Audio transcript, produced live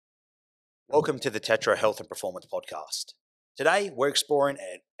Welcome to the Tetra Health and Performance Podcast. Today, we're exploring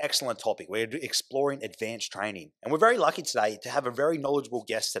an excellent topic. We're exploring advanced training. And we're very lucky today to have a very knowledgeable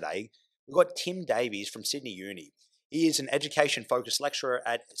guest today. We've got Tim Davies from Sydney Uni. He is an education-focused lecturer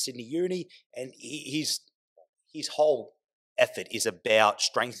at Sydney Uni, and his whole effort is about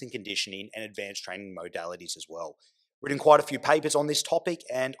strength and conditioning and advanced training modalities as well. Written quite a few papers on this topic,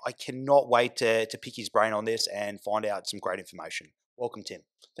 and I cannot wait to pick his brain on this and find out some great information. Welcome, Tim.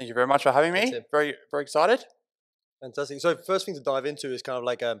 Thank you very much for having me. Very excited. Fantastic. So first thing to dive into is kind of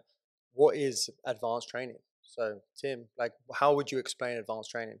like what is advanced training? So Tim, like how would you explain advanced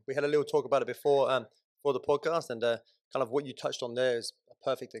training? We had a little talk about it before the podcast, and kind of what you touched on there is a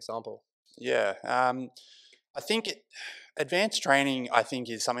perfect example. Yeah. I think advanced training, I think,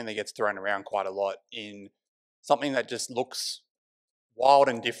 is something that gets thrown around quite a lot in something that just looks wild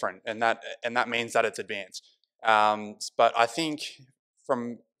and different, and that means that it's advanced. But I think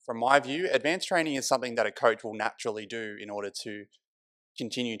from my view, advanced training is something that a coach will naturally do in order to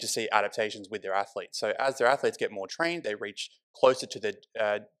continue to see adaptations with their athletes. So as their athletes get more trained, they reach closer to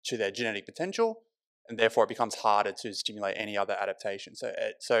their genetic potential, and therefore it becomes harder to stimulate any other adaptation.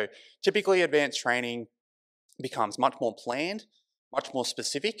 So typically advanced training becomes much more planned, much more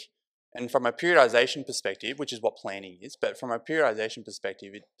specific. And from a periodization perspective, which is what planning is, but from a periodization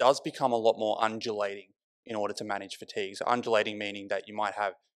perspective, it does become a lot more undulating in order to manage fatigue. So undulating meaning that you might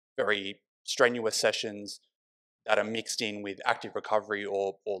have very strenuous sessions that are mixed in with active recovery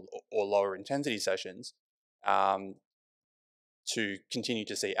or lower intensity sessions to continue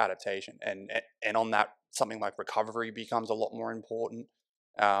to see adaptation. And on that, something like recovery becomes a lot more important.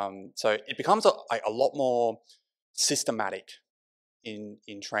 So it becomes a lot more systematic in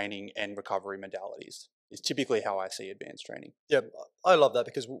training and recovery modalities is typically how I see advanced training. Yeah, I love that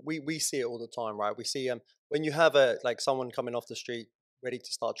because we see it all the time, right? We see when you have someone coming off the street ready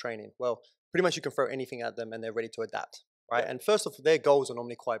to start training. Well, pretty much you can throw anything at them and they're ready to adapt, right? Yeah. And first off, their goals are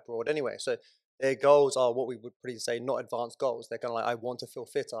normally quite broad anyway. So their goals are what we would pretty say not advanced goals. They're kind of like, I want to feel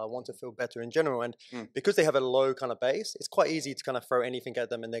fitter, I want to feel better in general. And because they have a low kind of base, it's quite easy to kind of throw anything at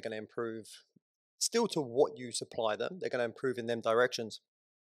them and they're going to improve still to what you supply them. They're going to improve in them directions.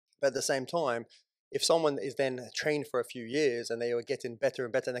 But at the same time, if someone is then trained for a few years and they are getting better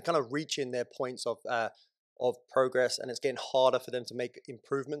and better and they're kind of reaching their points of progress and it's getting harder for them to make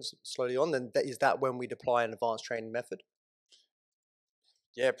improvements slowly on, then is that when we deploy an advanced training method?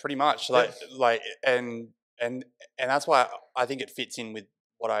 Yeah, pretty much. And that's why I think it fits in with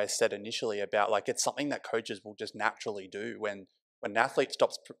what I said initially about like it's something that coaches will just naturally do when an athlete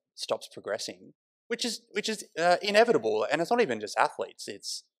stops progressing, which is inevitable. And it's not even just athletes;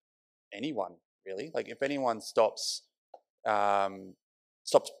 it's anyone really. Like if anyone stops, how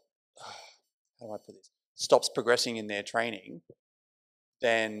do I put this? Stops progressing in their training,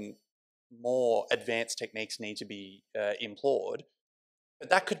 then more advanced techniques need to be employed. But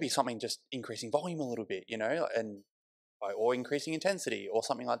that could be something just increasing volume a little bit, or increasing intensity or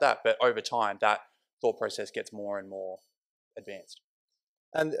something like that. But over time, that thought process gets more and more advanced.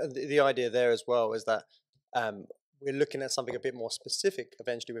 And the idea there as well is that we're looking at something a bit more specific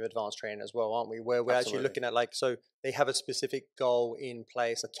eventually with advanced training as well, aren't we? Where we're actually looking at so they have a specific goal in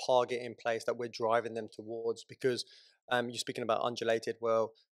place, a target in place that we're driving them towards. Because you're speaking about undulated.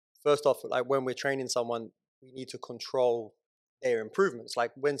 Well, first off, like when we're training someone, we need to control their improvements.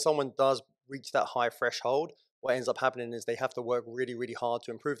 Like when someone does reach that high threshold, what ends up happening is they have to work really, really hard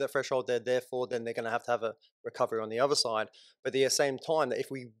to improve that threshold. Therefore, then they're going to have a recovery on the other side. But at the same time, that if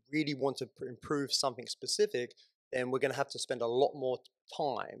we really want to improve something specific, then we're going to have to spend a lot more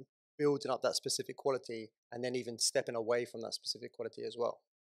time building up that specific quality and then even stepping away from that specific quality as well.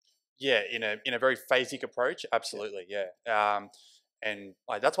 Yeah, in a very phasic approach, absolutely, yeah. And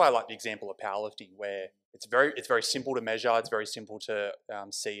that's why I like the example of powerlifting, where it's very simple to measure, it's very simple to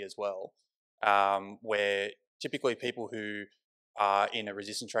see as well, where typically people who are in a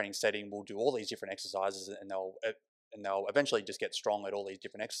resistance training setting will do all these different exercises and they'll eventually just get strong at all these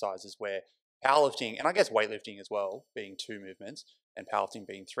different exercises, where powerlifting, and I guess weightlifting as well, being 2 movements and powerlifting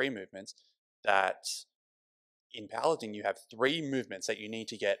being 3 movements, that in powerlifting you have 3 movements that you need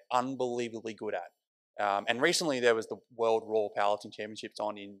to get unbelievably good at. And recently there was the World Raw Powerlifting Championships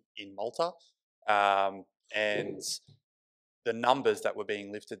on in Malta, and the numbers that were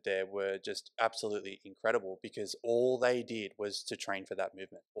being lifted there were just absolutely incredible because all they did was to train for that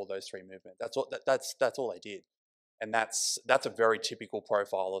movement, all those 3 movements. That's all they did, and that's a very typical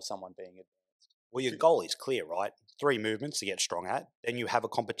profile of someone being advanced. Well, your goal is clear, right? 3 movements to get strong at. Then you have a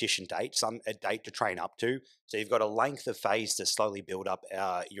competition date, a date to train up to. So you've got a length of phase to slowly build up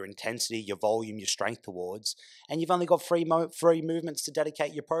your intensity, your volume, your strength towards. And you've only got 3 movements to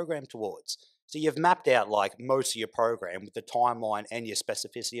dedicate your program towards. So you've mapped out like most of your program with the timeline and your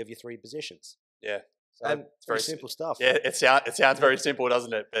specificity of your 3 positions. Yeah. So and it's very simple stuff. Yeah, it sounds very simple,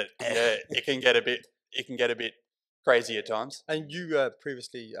 doesn't it? But yeah, it can get a bit crazy at times. And you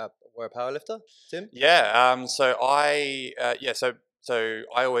previously were a powerlifter, Tim? Yeah. So I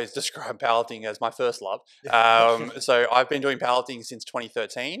always describe powerlifting as my first love. So I've been doing powerlifting since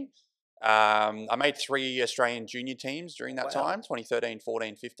 2013. I made 3 Australian junior teams during that time: 2013,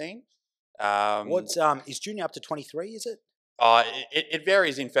 14, 15. What's is junior up to 23? Is it? It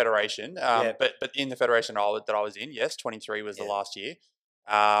varies in federation, but in the federation that I was in, yes, 23 was the last year.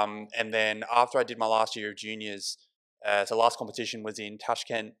 And then after I did my last year of juniors, so last competition was in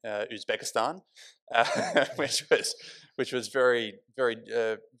Tashkent, Uzbekistan, which was very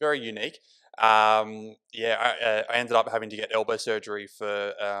unique. I ended up having to get elbow surgery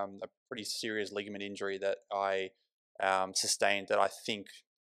for a pretty serious ligament injury that I sustained. That I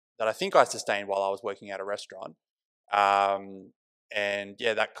think I sustained while I was working at a restaurant. And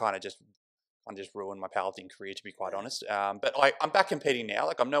yeah, that kind of just ruined my powerlifting career, to be quite honest. But I'm back competing now.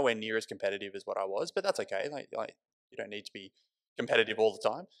 Like, I'm nowhere near as competitive as what I was, but that's okay. Like you don't need to be competitive all the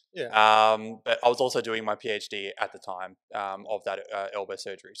time. Yeah. But I was also doing my PhD at the time of that elbow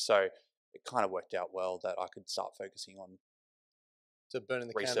surgery, so it kind of worked out well that I could start focusing on. So burning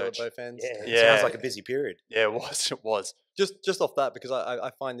the research. candle at both ends. Yeah, it sounds like a busy period. Yeah, it was. It was. Just off that, because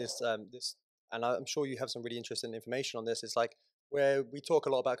I find this and I'm sure you have some really interesting information on this. It's like where we talk a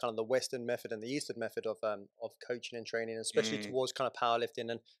lot about kind of the Western method and the Eastern method of coaching and training, especially towards kind of powerlifting.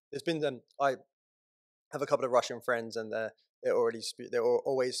 And there's been I have a couple of Russian friends, and they're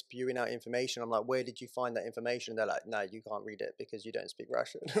always spewing out information. I'm like, where did you find that information? They're like, no, you can't read it because you don't speak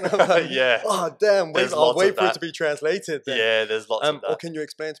Russian. Like, yeah. Oh damn! I'll wait for it to be translated. Then. Yeah, there's lots of that. Or can you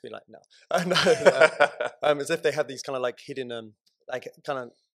explain to me? Like, no. As if they have these kind of like hidden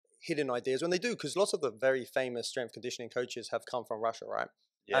hidden ideas when they do, because lots of the very famous strength conditioning coaches have come from Russia, right?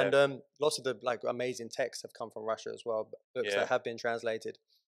 Yeah. And lots of the like amazing texts have come from Russia as well, books that have been translated.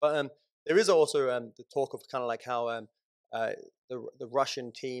 But there is also the talk of kind of like how the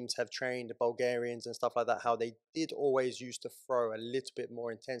Russian teams have trained the Bulgarians and stuff like that, how they did always used to throw a little bit more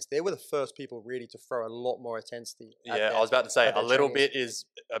intensity. They were the first people really to throw a lot more intensity. I was about to say a little bit is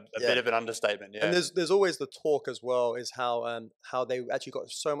a bit of an understatement. Yeah. And there's always the talk as well is how they actually got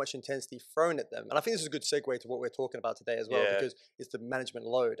so much intensity thrown at them. And I think this is a good segue to what we're talking about today as well, because it's the management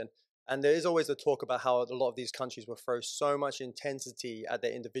load. And there is always the talk about how a lot of these countries will throw so much intensity at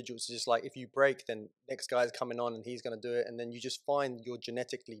their individuals. It's just like, if you break, then next guy's coming on and he's going to do it. And then you just find your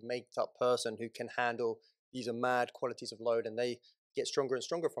genetically made up person who can handle these mad qualities of load, and they get stronger and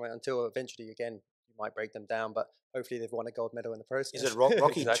stronger from it until eventually, again, you might break them down. But hopefully they've won a gold medal in the process. Is it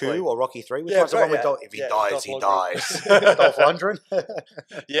Rocky 2 or Rocky 3? Which one's the one with if he dies, he dies. Dolph Lundgren.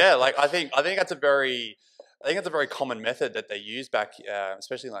 Yeah, like I think that's a very common method that they use back,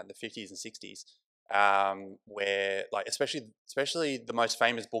 especially like in the 50s and 60s, where like especially the most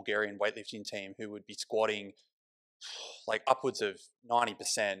famous Bulgarian weightlifting team, who would be squatting like upwards of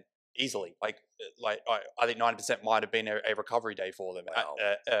 90% easily. Like I think 90% might have been a recovery day for them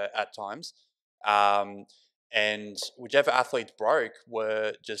at times. And whichever athletes broke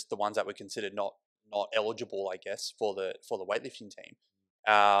were just the ones that were considered not eligible, I guess, for the weightlifting team.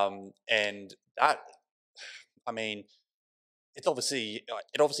 And that, I mean, it obviously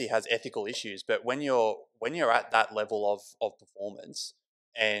has ethical issues, but when you're at that level of performance,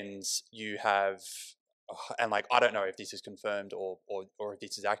 and you have, and like, I don't know if this is confirmed or if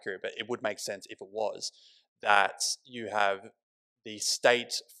this is accurate, but it would make sense if it was, that you have the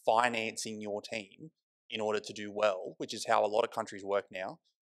state financing your team in order to do well, which is how a lot of countries work now,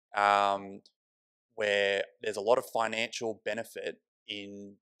 where there's a lot of financial benefit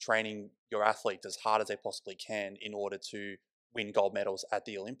in training your athletes as hard as they possibly can in order to win gold medals at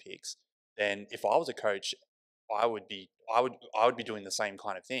the Olympics. Then if I was a coach, I would be doing the same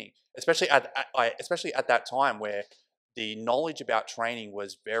kind of thing, especially at that time where the knowledge about training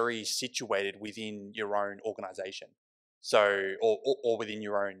was very situated within your own organization. So, or within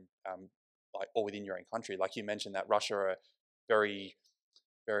your own, or within your own country. Like you mentioned, that Russia are very,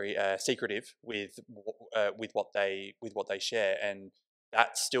 very secretive with what they share, and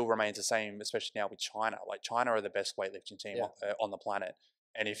that still remains the same, especially now with China. Like, China are the best weightlifting team on the planet,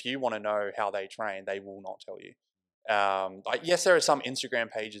 and if you want to know how they train, they will not tell you. Like, yes, there are some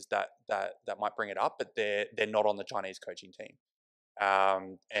Instagram pages that might bring it up, but they're not on the Chinese coaching team.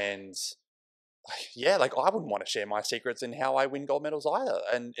 And yeah, like I wouldn't want to share my secrets in how I win gold medals either.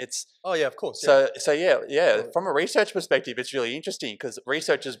 And it's Oh yeah, of course. so yeah. Oh, From a research perspective, it's really interesting because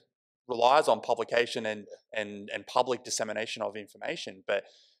research relies on publication and public dissemination of information. But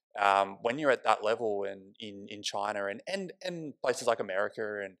when you're at that level in China and places like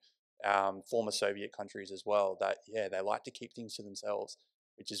America and former Soviet countries as well, that they like to keep things to themselves,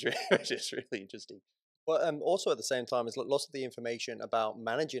 which is which is really interesting. but also at the same time, is lots of the information about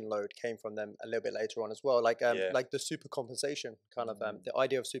managing load came from them a little bit later on as well. Yeah. Like the super compensation kind of the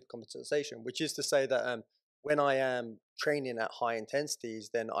idea of super compensation, which is to say that when I am training at high intensities,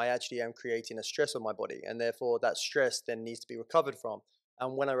 then I actually am creating a stress on my body, and therefore that stress then needs to be recovered from.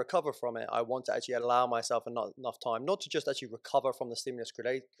 And when I recover from it, I want to actually allow myself enough time, not to just actually recover from the stimulus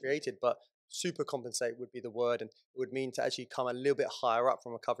created, but super compensate would be the word, and it would mean to actually come a little bit higher up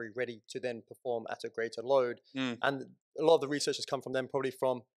from recovery, ready to then perform at a greater load. Mm. And a lot of the research has come from them, probably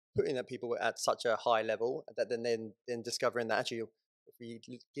from putting that people at such a high level that then discovering that actually if we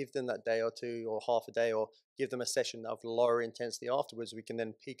give them that day or two or half a day or give them a session of lower intensity afterwards, we can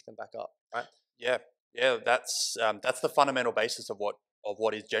then peak them back up, right? Yeah, that's the fundamental basis of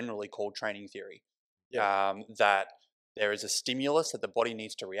what is generally called training theory. Yeah. That there is a stimulus that the body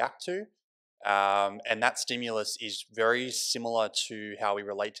needs to react to, and that stimulus is very similar to how we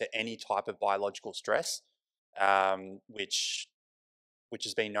relate to any type of biological stress, which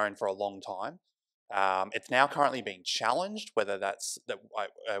has been known for a long time. It's now currently being challenged whether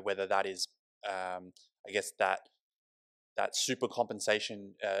whether that is I guess that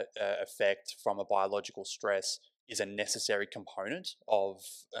supercompensation effect from a biological stress is a necessary component of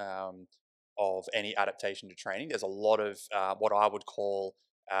any adaptation to training. There's a lot of what I would call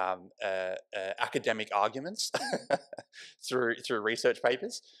academic arguments through research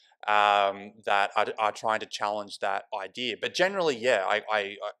papers that are trying to challenge that idea. But generally, yeah,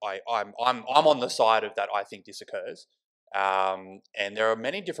 I'm on the side of that. I think this occurs, and there are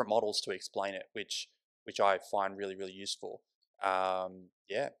many different models to explain it, which I find really, really useful.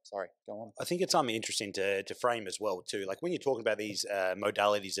 Yeah, sorry, go on. I think it's something interesting to frame as well too. Like when you're talking about these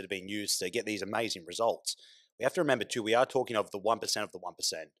modalities that have been used to get these amazing results, we have to remember too, we are talking of the 1% of the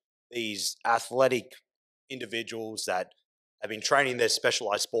 1%. These athletic individuals that have been training their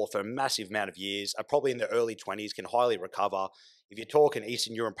specialized sport for a massive amount of years, are probably in their early 20s, can highly recover. If you're talking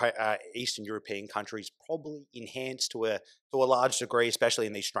Eastern European countries, probably enhanced to a large degree, especially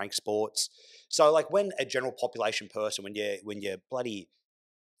in these strength sports. So, like when a general population person, when you're bloody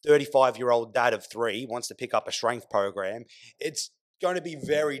 35-year-old dad of three wants to pick up a strength program, it's going to be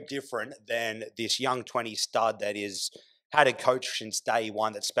very different than this young 20 stud that is had a coach since day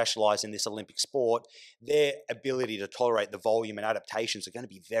one that specialized in this Olympic sport. Their ability to tolerate the volume and adaptations are going to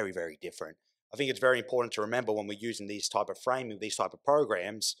be very, very different. I think it's very important to remember when we're using these type of framing, these type of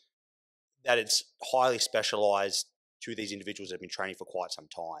programs, that it's highly specialized to these individuals that have been training for quite some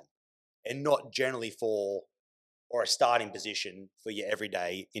time and not generally for or a starting position for your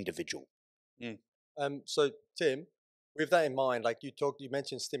everyday individual. Mm. So Tim, with that in mind, like you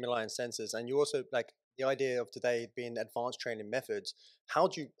mentioned stimuli and sensors, and you also like the idea of today being advanced training methods. How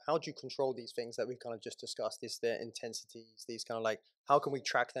do you control these things that we've kind of just discussed? Is their intensities? These kind of like how can we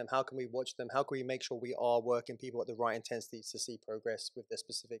track them? How can we watch them? How can we make sure we are working people at the right intensities to see progress with their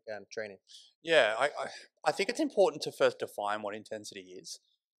specific training? Yeah, I think it's important to first define what intensity is,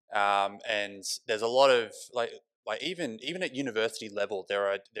 and there's a lot of like even at university level there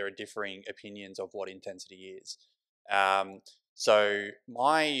are differing opinions of what intensity is. So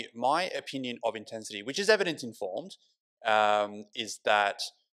my opinion of intensity, which is evidence informed, is that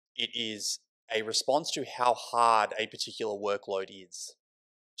it is a response to how hard a particular workload is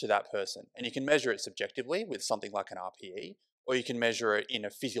to that person. And you can measure it subjectively with something like an RPE, or you can measure it in a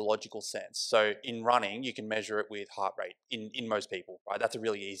physiological sense. So in running, you can measure it with heart rate in most people, right? That's a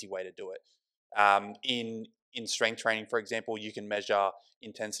really easy way to do it. In strength training, for example, you can measure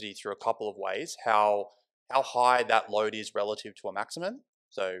intensity through a couple of ways. How high that load is relative to a maximum.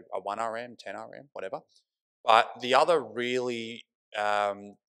 So a 1 RM, 10 RM, whatever. But the other really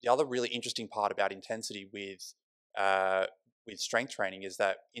interesting part about intensity with strength training is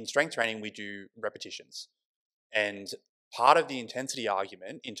that in strength training we do repetitions, and part of the intensity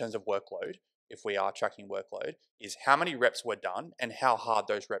argument in terms of workload, if we are tracking workload, is how many reps were done and how hard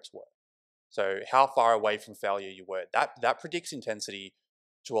those reps were. So how far away from failure you were. That predicts intensity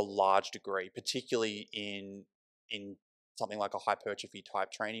to a large degree, particularly in something like a hypertrophy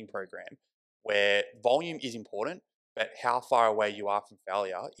type training program, where volume is important, but how far away you are from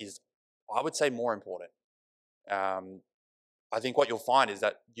failure is, I would say, more important. I think what you'll find is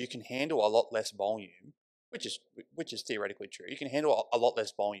that you can handle a lot less volume which is theoretically true. You can handle a lot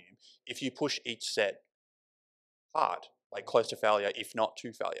less volume if you push each set hard, like close to failure, if not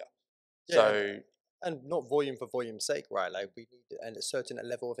to failure. Yeah, So and not volume for volume's sake, right? Like we need a certain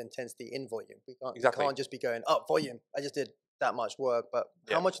level of intensity in volume. Exactly. We can't just be going up volume. I just did that much work, but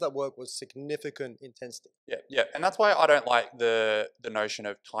how much of that work was significant intensity? Yeah, and that's why I don't like the notion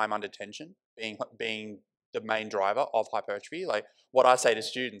of time under tension being the main driver of hypertrophy. Like what I say to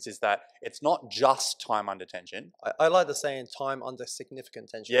students is that it's not just time under tension. I like the saying time under significant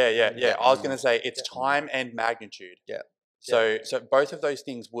tension. Yeah. I was going to say it's time and magnitude. Yeah. So both of those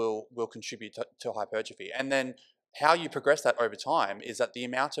things will contribute to hypertrophy. And then how you progress that over time is that the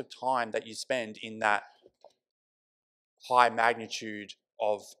amount of time that you spend in that high magnitude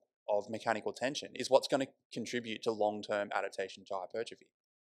of mechanical tension is what's going to contribute to long-term adaptation to hypertrophy.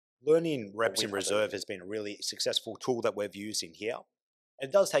 Learning reps in reserve has been a really successful tool that we've used in here. And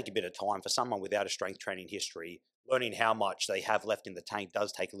it does take a bit of time for someone without a strength training history. Learning how much they have left in the tank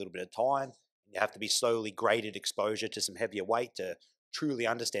does take a little bit of time. You have to be slowly graded exposure to some heavier weight to truly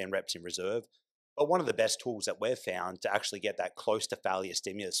understand reps in reserve. But one of the best tools that we've found to actually get that close to failure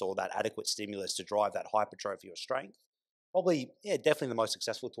stimulus or that adequate stimulus to drive that hypertrophy or strength, probably, definitely the most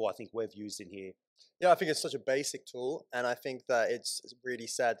successful tool I think we've used in here. Yeah, I think it's such a basic tool, and I think that it's really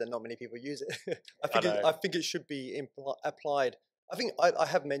sad that not many people use it. I think it should be applied. I think I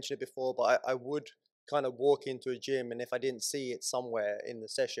have mentioned it before, but I would kind of walk into a gym, and if I didn't see it somewhere in the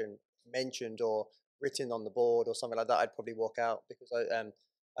session mentioned or written on the board or something like that, I'd probably walk out because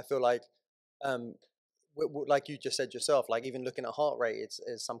I feel like um, like you just said yourself, like even looking at heart rate is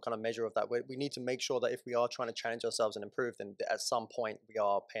some kind of measure of that. We need to make sure that if we are trying to challenge ourselves and improve, then at some point we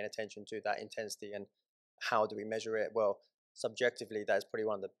are paying attention to that intensity and how do we measure it? Well, subjectively, that is probably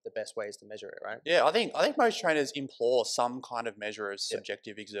one of the best ways to measure it, right? Yeah, I think most trainers implore some kind of measure of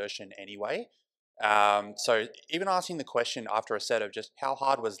subjective exertion anyway. So even asking the question after a set of just how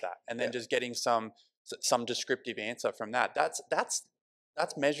hard was that, and then just getting some descriptive answer from that's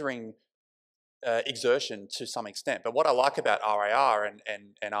measuring exertion to some extent. But what I like about RIR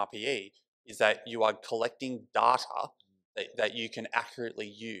and RPE is that you are collecting data that you can accurately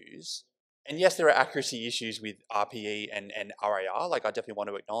use. And yes, there are accuracy issues with RPE and RIR. Like I definitely want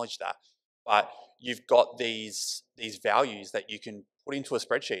to acknowledge that. But you've got these values that you can put into a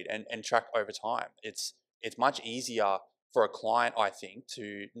spreadsheet and track over time. It's much easier for a client, I think,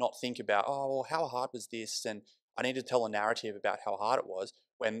 to not think about, oh, well, how hard was this? And I need to tell a narrative about how hard it was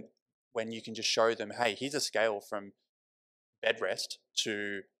when you can just show them, hey, here's a scale from bed rest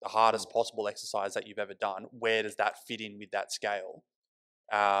to the hardest possible exercise that you've ever done. Where does that fit in with that scale?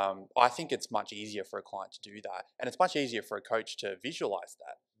 I think it's much easier for a client to do that, and it's much easier for a coach to visualize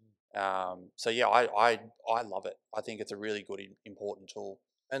that. So yeah, I love it. I think it's a really good, important tool.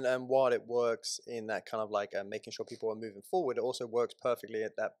 And while it works in that kind of like making sure people are moving forward, it also works perfectly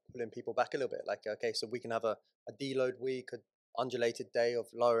at that pulling people back a little bit. Like, okay, so we can have a deload week, an undulated day of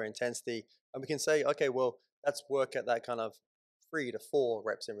lower intensity, and we can say, okay, well, let's work at that kind of 3 to 4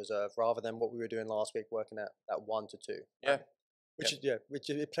 reps in reserve rather than what we were doing last week, working at that 1 to 2. Yeah. Right? Which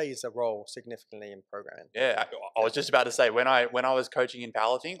it plays a role significantly in programming. Yeah, I was just about to say when I was coaching in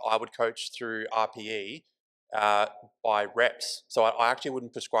powerlifting, I would coach through RPE by reps. So I actually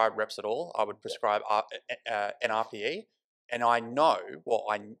wouldn't prescribe reps at all. I would prescribe an RPE, and I know, well,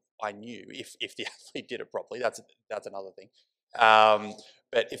 I knew if the athlete did it properly. That's another thing.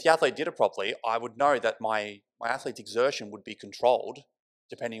 But if the athlete did it properly, I would know that my athlete's exertion would be controlled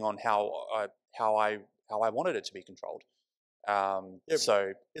depending on how I wanted it to be controlled.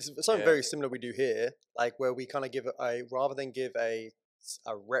 So it's something very similar we do here, like where we kind of give rather than give a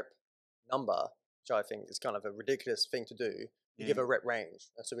rep number, which I think is kind of a ridiculous thing to do. You give a rep range,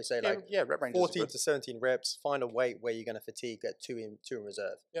 and so we say rep range 14 to 17 reps. Find a weight where you're going to fatigue, get two in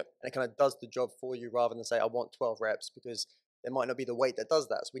reserve. Yep. And it kind of does the job for you rather than say I want 12 reps because there might not be the weight that does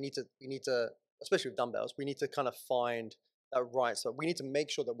that. So we need to, especially with dumbbells, we need to kind of find that right. So we need to make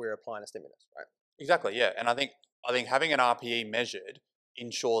sure that we're applying a stimulus, right? Exactly, yeah. And I think having an RPE measured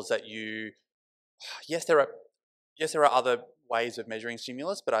ensures that yes, there are other ways of measuring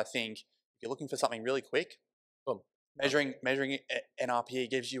stimulus, but I think if you're looking for something really quick, measuring an RPE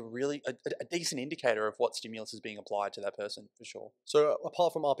gives you a decent indicator of what stimulus is being applied to that person for sure. So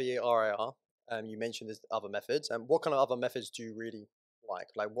apart from RPE, RIR, you mentioned there's other methods, and what kind of other methods do you really like?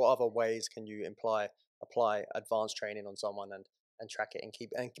 Like what other ways can you apply advanced training on someone and track it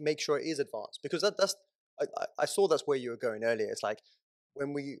and make sure it is advanced? Because I saw that's where you were going earlier. It's like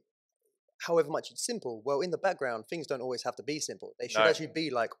when we however much it's simple, well, in the background, things don't always have to be simple. They should No. actually be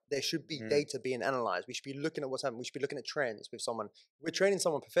like, there should be data being analyzed. We should be looking at what's happening. We should be looking at trends with someone. We're training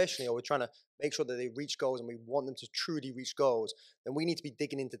someone professionally, or we're trying to make sure that they reach goals, and we want them to truly reach goals. Then we need to be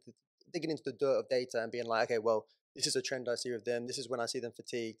digging into the dirt of data and being like, okay, well, this is a trend I see with them. This is when I see them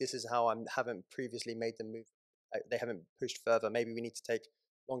fatigue. This is how I haven't previously made them move. They haven't pushed further. Maybe we need to take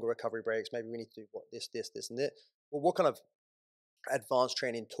longer recovery breaks. Maybe we need to do this, and that. Well, what kind of advanced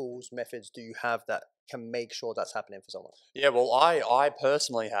training tools, methods do you have that can make sure that's happening for someone? Yeah, well, I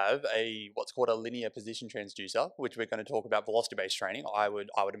personally have what's called a linear position transducer, which we're going to talk about velocity-based training. I would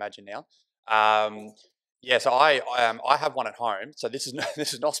imagine now. Yeah, so I have one at home. So this is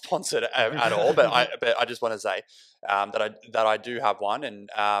this is not sponsored at all, but I just want to say that I do have one, and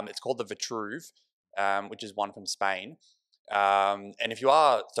it's called the Vitruve, which is one from Spain. And if you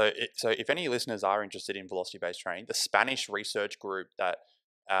are so if any listeners are interested in velocity-based training, the Spanish research group that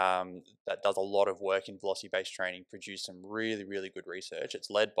does a lot of work in velocity-based training produced some really, really good research. It's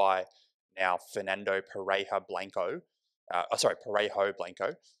led by now Fernando Parejo Blanco. Parejo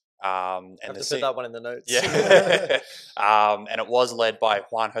Blanco. And I have to put that one in the notes. Yeah. And it was led by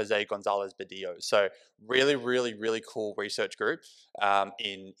Juan Jose Gonzalez Badillo. So really, really, really cool research group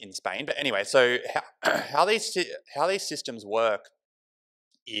in Spain. But anyway, so how these systems work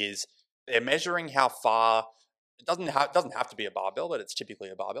is they're measuring how far. It doesn't have to be a barbell, but it's typically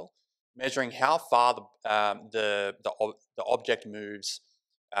a barbell. Measuring how far the object moves,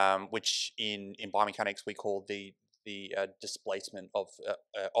 which in biomechanics we call the displacement of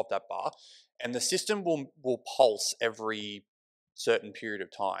that bar, and the system will pulse every certain period of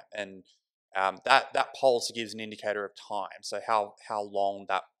time, and that pulse gives an indicator of time. So how long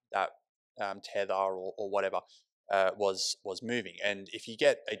that tether or whatever was moving. And if you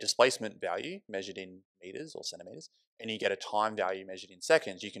get a displacement value measured in meters or centimeters, and you get a time value measured in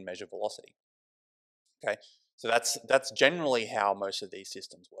seconds, you can measure velocity. Okay, so that's generally how most of these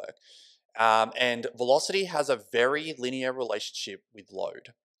systems work. And velocity has a very linear relationship with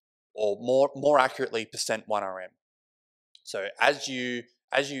load, or more accurately, percent 1RM. So as you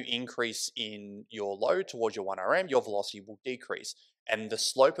increase in your load towards your 1RM, your velocity will decrease. And the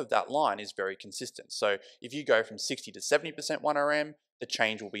slope of that line is very consistent. So if you go from 60 to 70% 1RM, the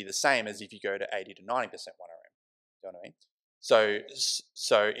change will be the same as if you go to 80 to 90% 1RM. You know what I mean? So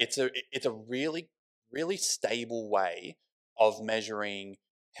it's a really, really stable way of measuring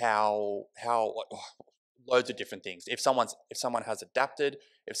how loads of different things. If someone has adapted,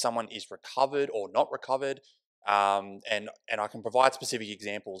 if someone is recovered or not recovered, and I can provide specific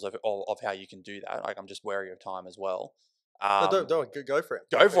examples of how you can do that. Like, I'm just wary of time as well. No, don't go for it.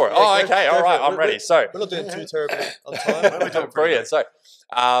 Go for it. Yeah, Okay, all right, I'm ready. So we're not doing too terribly on time. we're doing brilliant. So,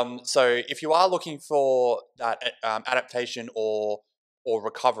 so if you are looking for that adaptation or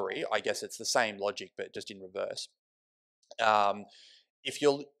recovery, I guess it's the same logic, but just in reverse. If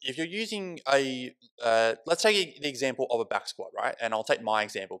you're using let's take the example of a back squat, right? And I'll take my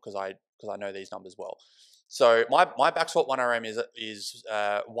example because I know these numbers well. So my back squat 1RM is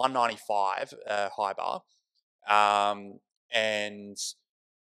 195 high bar, and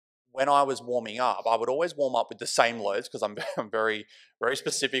when I was warming up, I would always warm up with the same loads because I'm very, very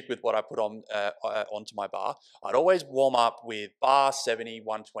specific with what I put on onto my bar. I'd always warm up with bar 70,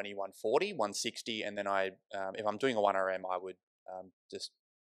 120, 140, 160, and then if I'm doing a 1RM, I would just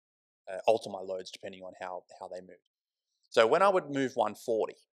alter my loads depending on how they move. So when I would move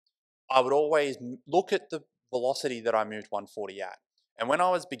 140, I would always look at the velocity that I moved 140 at. And when I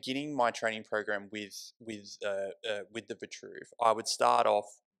was beginning my training program with the Vitruve, I would start off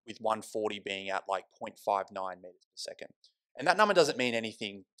with 140 being at like 0.59 meters per second. And that number doesn't mean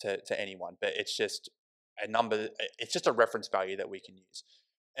anything to anyone, but it's just a number. It's just a reference value that we can use.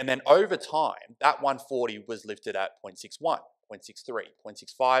 And then over time, that 140 was lifted at 0.61, 0.63,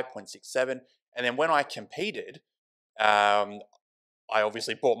 0.65, 0.67. And then when I competed, I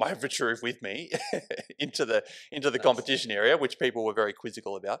obviously brought my Vitruve with me into the competition area, which people were very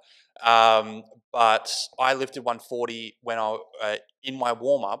quizzical about. But I lifted 140 when in my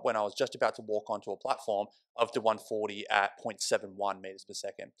warm up, when I was just about to walk onto a platform, up to 140 at 0.71 meters per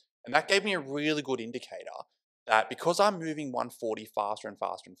second, and that gave me a really good indicator that because I'm moving 140 faster and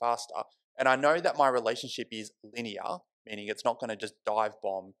faster and faster, and I know that my relationship is linear, meaning it's not going to just dive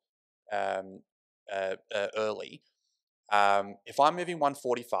bomb early. If I'm moving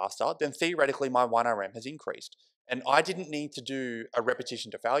 140 faster, then theoretically my 1RM has increased. And I didn't need to do a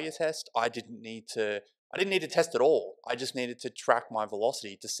repetition to failure test. I didn't need to test at all. I just needed to track my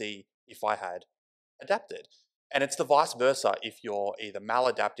velocity to see if I had adapted. And it's the vice versa if you're either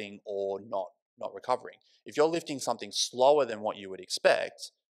maladapting or not recovering. If you're lifting something slower than what you would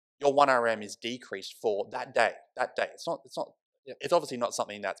expect, your 1RM is decreased for that day. It's not. Yep. It's obviously not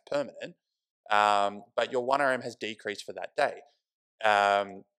something that's permanent. But your 1RM has decreased for that day.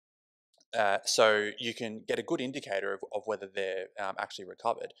 So you can get a good indicator of whether they're actually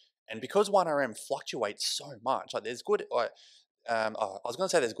recovered. And because 1RM fluctuates so much, like there's good. I was going to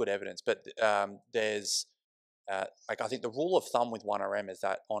say there's good evidence, but there's like I think the rule of thumb with 1RM is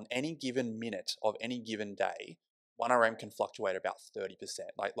that on any given minute of any given day, 1RM can fluctuate about 30%,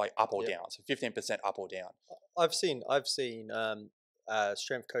 like up or down. So 15% up or down. I've seen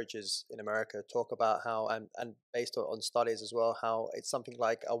strength coaches in America talk about how, and based on studies as well, how it's something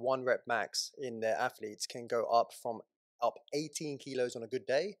like a 1 rep max in their athletes can go up 18 kilos on a good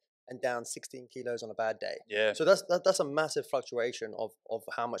day and down 16 kilos on a bad day. Yeah. So that's a massive fluctuation of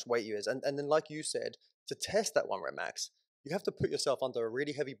how much weight you is. And then like you said, to test that 1 rep max, you have to put yourself under a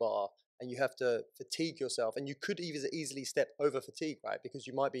really heavy bar and you have to fatigue yourself. And you could easily step over fatigue, right? Because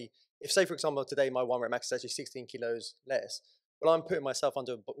you might be, if say for example, today my 1 rep max is actually 16 kilos less, well, I'm putting myself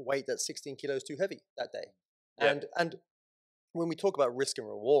under weight that's 16 kilos too heavy that day. Yep. And when we talk about risk and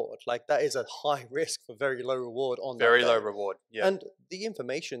reward, like that is a high risk for very low reward on that Very day. low reward. Yeah. And the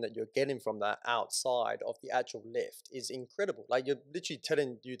information that you're getting from that outside of the actual lift is incredible. Like you're literally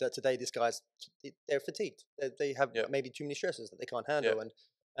telling you that today they're fatigued. They have maybe too many stresses that they can't handle.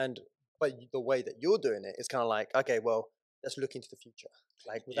 But the way that you're doing it is kind of like, okay, well, let's look into the future.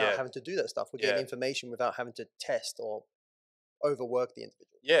 Like without having to do that stuff, we're getting information without having to test or overwork the individual.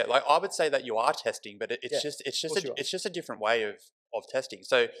 Yeah, like I would say that you are testing, but it's just a different way of testing.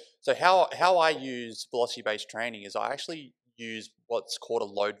 So how I use velocity-based training is I actually use what's called a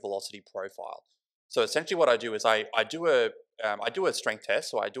load velocity profile. So essentially what I do is I do a strength test.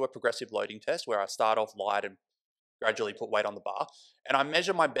 So I do a progressive loading test where I start off light and gradually put weight on the bar, and I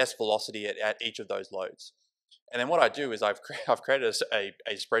measure my best velocity at each of those loads. And then what I do is I've created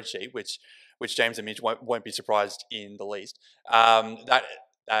a spreadsheet which James and Mitch won't be surprised in the least,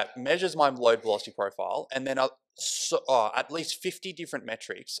 that measures my load velocity profile, and then at least 50 different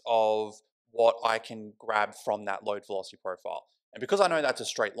metrics of what I can grab from that load velocity profile. And because I know that's a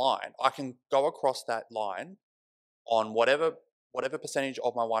straight line, I can go across that line on whatever percentage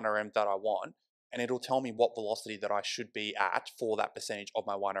of my 1RM that I want, and it'll tell me what velocity that I should be at for that percentage of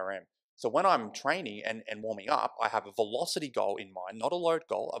my 1RM. So when I'm training and warming up, I have a velocity goal in mind, not a load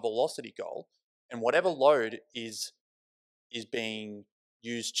goal, a velocity goal. And whatever load is being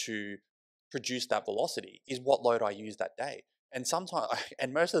used to produce that velocity is what load I use that day. And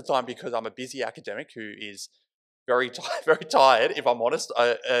most of the time, because I'm a busy academic who is very tired, if I'm honest,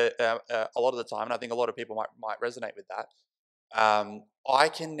 a lot of the time, and I think a lot of people might resonate with that, I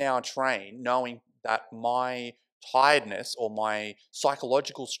can now train knowing that my tiredness or my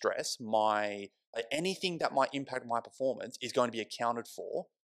psychological stress, anything that might impact my performance is going to be accounted for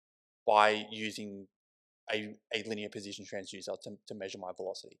by using a linear position transducer to measure my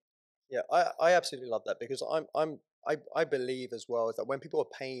velocity. Yeah, I absolutely love that, because I believe as well is that when people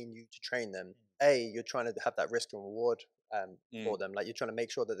are paying you to train them, you're trying to have that risk and reward for them. Like you're trying to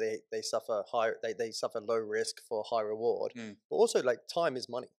make sure that they suffer they suffer low risk for high reward. But also like time is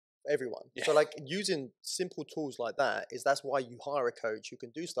money for everyone. Yeah. So like using simple tools like that's why you hire a coach who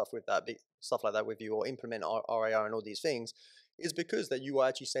can do stuff like that with you, or implement RAR and all these things, is because that you are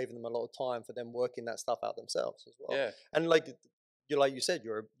actually saving them a lot of time for them working that stuff out themselves as well. Yeah. And like you said,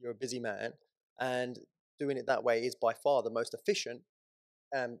 you're a busy man, and doing it that way is by far the most efficient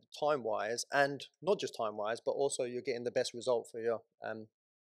time-wise, and not just time-wise, but also you're getting the best result for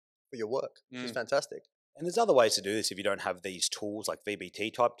your work, which is fantastic. And there's other ways to do this if you don't have these tools like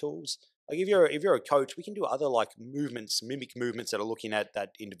VBT type tools. Like if you're a coach, we can do other like mimic movements that are looking at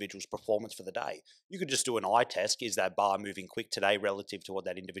that individual's performance for the day. You could just do an eye test. Is that bar moving quick today relative to what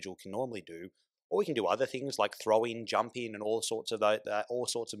that individual can normally do? Or we can do other things like throwing, jumping, and all sorts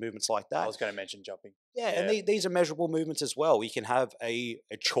of movements like that. I was going to mention jumping. Yeah, and these are measurable movements as well. We can have a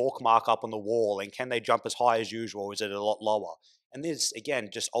chalk mark up on the wall, and can they jump as high as usual, or is it a lot lower? And this, again,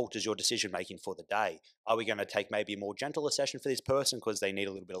 just alters your decision-making for the day. Are we going to take maybe a more gentler session for this person because they need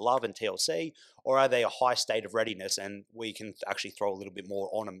a little bit of love and TLC, or are they a high state of readiness and we can actually throw a little bit more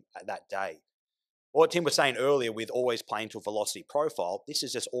on them at that day? What Tim was saying earlier with always playing to a velocity profile, this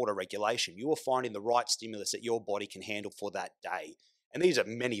is just auto-regulation. You are finding the right stimulus that your body can handle for that day. And these are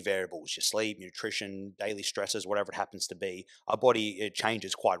many variables: your sleep, nutrition, daily stresses, whatever it happens to be. Our body, it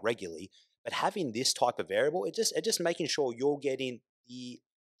changes quite regularly. But having this type of variable, it just making sure you're getting the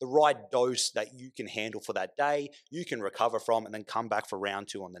right dose that you can handle for that day, you can recover from, and then come back for round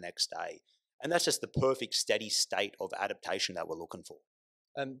 2 on the next day. And that's just the perfect steady state of adaptation that we're looking for.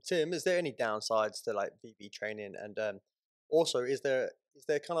 Tim, is there any downsides to like VB training? And also, is there is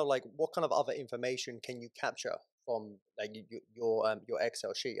there kind of like, what kind of other information can you capture from like your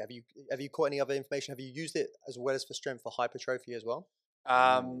Excel sheet? Have you caught any other information? Have you used it as well as for strength for hypertrophy as well?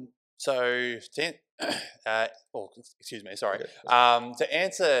 So, excuse me, sorry. Okay. To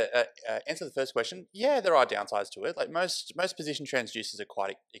answer the first question, yeah, there are downsides to it. Like most position transducers are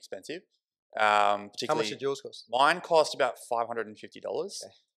quite expensive. How Particularly, much did yours cost? mine cost about $550.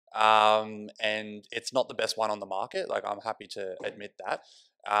 Okay. And it's not the best one on the market. Like, I'm happy to admit that.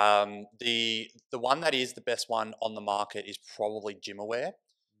 The one that is the best one on the market is probably GymAware.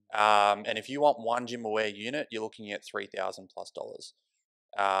 And if you want one GymAware unit, you're looking at $3,000+.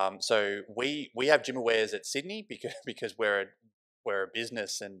 So we have GymAwares at Sydney because we're a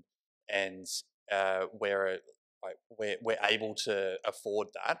business and we're able to afford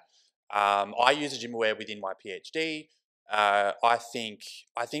that. I use a GymAware within my PhD. I think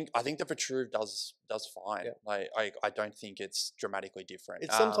the Vitruve does fine. Yeah. I don't think it's dramatically different.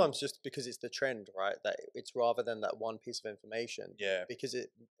 It's sometimes just because it's the trend, right? That it's rather than that one piece of information. Yeah. Because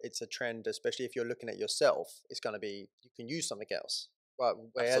it's a trend, especially if you're looking at yourself, it's going to be, you can use something else. Right.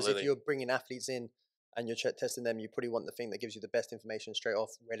 Whereas Absolutely. if you're bringing athletes in and you're testing them, you probably want the thing that gives you the best information straight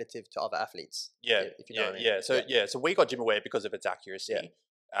off relative to other athletes. Yeah. If you know what I mean. So we got GymAware because of its accuracy. Yeah.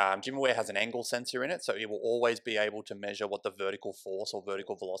 GymAware has an angle sensor in it, so it will always be able to measure what the vertical force or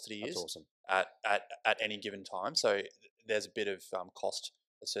vertical velocity That's is awesome. at any given time. So there's a bit of cost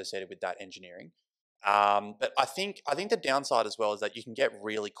associated with that engineering. But I think the downside as well is that you can get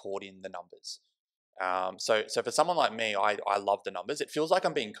really caught in the numbers. So for someone like me, I love the numbers. It feels like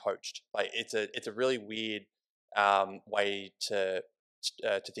I'm being coached. Like it's a really weird way to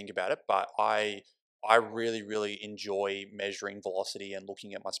think about it, but I really enjoy measuring velocity and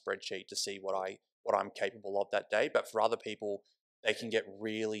looking at my spreadsheet to see what I'm capable of that day. But for other people, they can get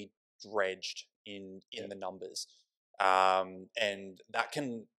really dredged in the numbers, and that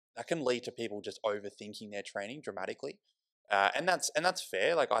can lead to people just overthinking their training dramatically. And that's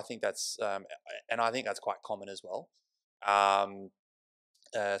fair. Like I think that's and I think that's quite common as well.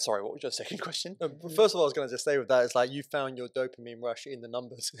 Sorry, what was your second question? First of all, I was going to just say with that, it's like you found your dopamine rush in the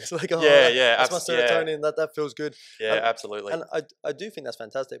numbers. It's like, that's my serotonin. That feels good. Yeah, absolutely. And I do think that's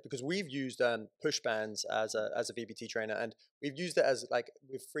fantastic because we've used push bands as a VBT trainer, and we've used it as like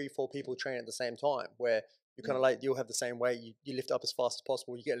with 3-4 people training at the same time, where you kind of like, you'll have the same weight, you lift up as fast as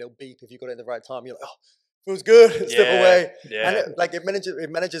possible, you get a little beep if you got it at the right time, you're like, oh, feels good. Step away. And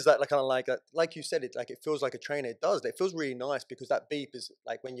it manages that, like kind of like you said, it feels like a trainer. It does. It feels really nice because that beep is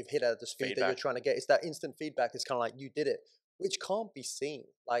like when you've hit at the speed that you're trying to get. It's that instant feedback. It's kind of like you did it, which can't be seen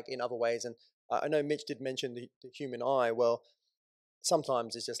like in other ways. And I know Mitch did mention the human eye. Well,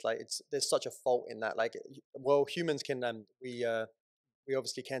 sometimes it's just like there's such a fault in that. Like, well, humans can we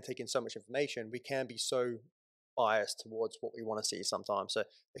obviously can take in so much information. We can be so biased towards what we want to see sometimes. So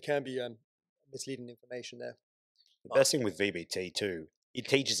there can be misleading information there. The best thing with VBT too, it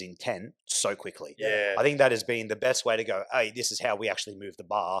teaches intent so quickly. Yeah. I think that has been the best way to go, hey, this is how we actually move the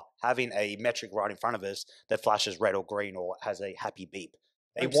bar. Having a metric right in front of us that flashes red or green or has a happy beep.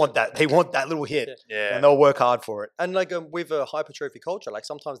 They 100%. Want that. They want that little hit. Yeah. And they'll work hard for it. And like with a hypertrophy culture, like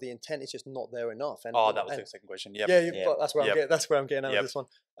sometimes the intent is just not there enough. And that was the second question. Yep. Yeah, that's where I'm getting. That's where I'm getting out of this one.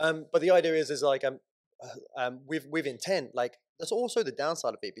 But the idea is like with intent, like that's also the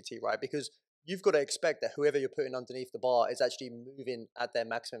downside of VBT, right? Because you've got to expect that whoever you're putting underneath the bar is actually moving at their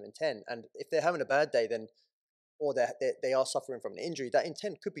maximum intent. And if they're having a bad day, then or they are suffering from an injury, that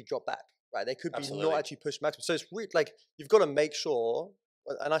intent could be dropped back, right? They could be not actually pushed maximum. So it's like you've got to make sure,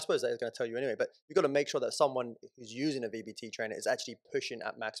 and I suppose that is going to tell you anyway, but you've got to make sure that someone who's using a VBT trainer is actually pushing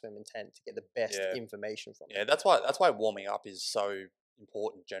at maximum intent to get the best information from it. Yeah, that's why warming up is so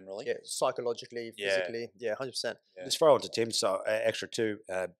important generally. Yeah, psychologically, physically, 100%. Let's throw on to Tim, so extra two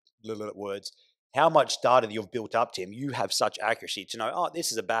little words. How much data you've built up, Tim? You have such accuracy to know, oh,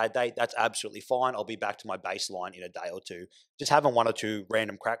 this is a bad day. That's absolutely fine. I'll be back to my baseline in a day or two. Just having 1 or 2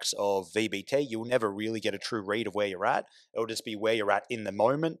 random cracks of VBT, you'll never really get a true read of where you're at. It'll just be where you're at in the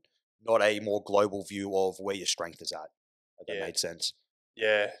moment, not a more global view of where your strength is at. If that made sense.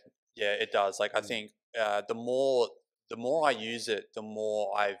 Yeah, it does. Like I think the more I use it, the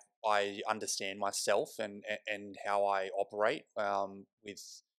more I understand myself and how I operate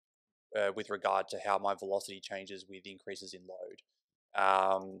with regard to how my velocity changes with increases in load.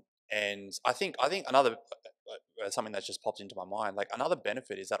 And I think another something that's just popped into my mind, like another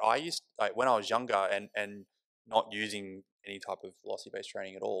benefit is that I used, like when I was younger and not using any type of velocity-based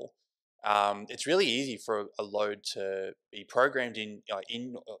training at all, it's really easy for a load to be programmed in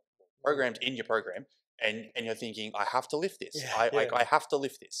your program, and you're thinking, I have to lift this. I have to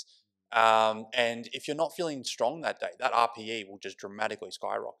lift this. And if you're not feeling strong that day, that RPE will just dramatically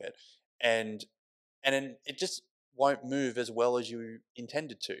skyrocket, and then it just won't move as well as you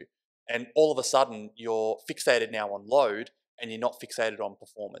intended to. And all of a sudden, you're fixated now on load, and you're not fixated on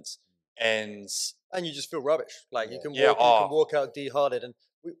performance. And you just feel rubbish. Like you can walk out dehydrated, and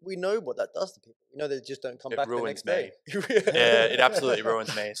we know what that does to people. You know, they just don't come back the next day. Yeah, it absolutely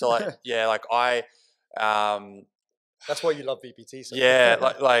ruins me. So like I that's why you love VPT. So. Yeah,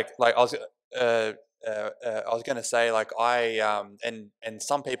 like I was going to say, like and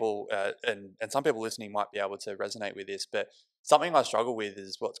some people and some people listening might be able to resonate with this, but something I struggle with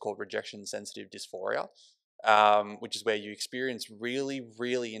is what's called rejection sensitive dysphoria, which is where you experience really,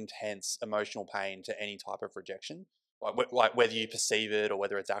 really intense emotional pain to any type of rejection, like whether you perceive it or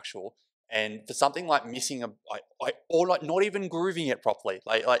whether it's actual. And for something like missing or like not even grooving it properly,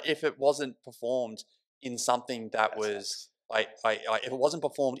 like if it wasn't performed in something that was like if it wasn't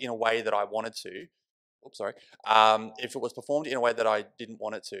performed in a way that I wanted to, if it was performed in a way that I didn't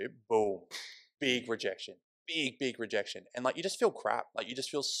want it to, boom, big rejection, big rejection, and like you just feel crap, like you just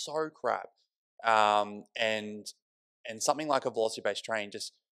feel so crap, and something like a velocity-based train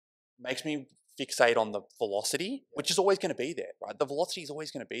just makes me fixate on the velocity, which is always going to be there, right? The velocity is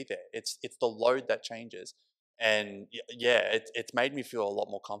always going to be there. It's the load that changes, and yeah, it's made me feel a lot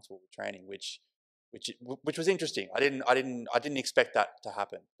more comfortable with training, which was interesting. I didn't expect that to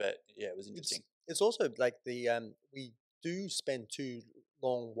happen, but yeah, it was interesting. It's also like we do spend too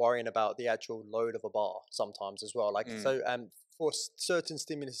long worrying about the actual load of a bar sometimes as well. Like for certain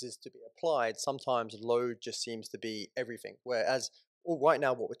stimuluses to be applied, sometimes load just seems to be everything. Whereas right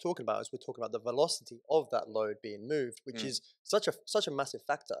now, what we're talking about is we're talking about the velocity of that load being moved, which is such a massive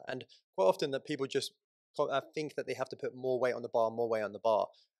factor. And quite often that people just think that they have to put more weight on the bar,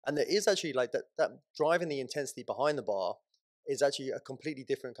 and there is actually like that driving the intensity behind the bar is actually a completely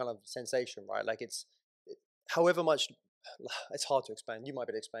different kind of sensation, right? Like however much, it's hard to explain. You might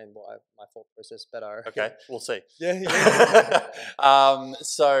be able to explain my thought process better. Okay, we'll see. Yeah.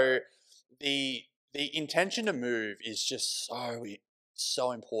 So the intention to move is just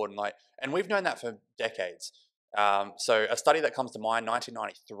so important. Like, and we've known that for decades. So a study that comes to mind,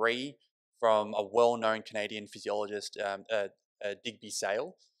 1993, from a well-known Canadian physiologist, Digby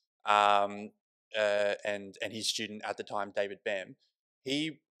Sale, and his student at the time, David Bem.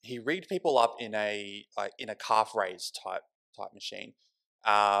 He rigged people up in a calf raise type machine,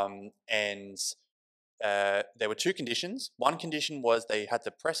 and there were two conditions. One condition was they had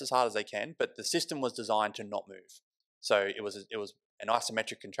to press as hard as they can, but the system was designed to not move. So it was an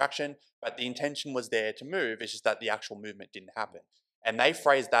isometric contraction, but the intention was there to move. It's just that the actual movement didn't happen. And they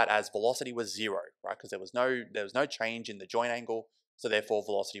phrased that as velocity was zero, right? Because there was no change in the joint angle, so therefore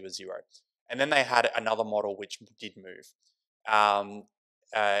velocity was zero. And then they had another model which did move,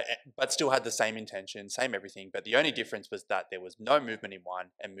 but still had the same intention, same everything. But the only difference was that there was no movement in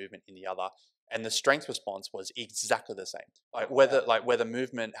one and movement in the other, and the strength response was exactly the same. Whether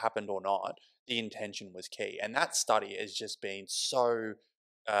movement happened or not, the intention was key. And that study has just been so.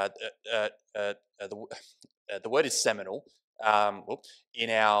 The word is seminal. In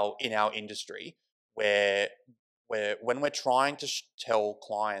our industry, where when we're trying to tell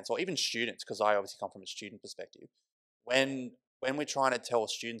clients or even students, because I obviously come from a student perspective, when we're trying to tell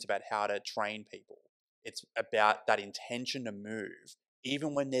students about how to train people, it's about that intention to move,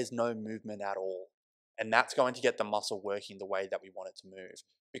 even when there's no movement at all. And that's going to get the muscle working the way that we want it to move,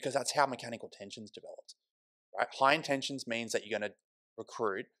 because that's how mechanical tension's developed, right? High intentions means that you're going to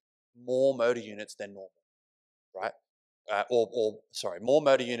recruit more motor units than normal, right? More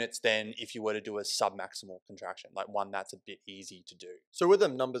motor units than if you were to do a submaximal contraction, like one that's a bit easy to do. So were the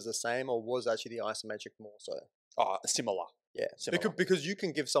numbers the same, or was actually the isometric more so? Similar. Yeah, because you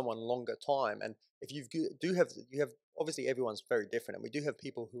can give someone longer time, and if you have obviously everyone's very different, and we do have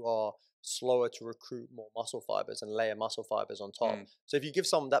people who are slower to recruit more muscle fibers and layer muscle fibers on top. So if you give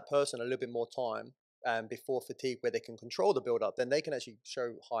that person a little bit more time before fatigue, where they can control the build up, then they can actually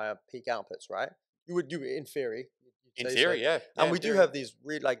show higher peak outputs, right? You would in theory. In theory, yeah. And we do have these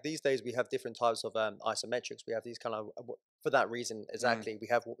like these days we have different types of isometrics. We have these kind of, for that reason exactly, we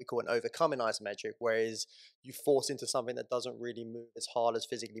have what we call an overcoming isometric, whereas you force into something that doesn't really move as hard as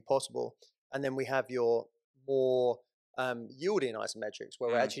physically possible. And then we have your more yielding isometrics,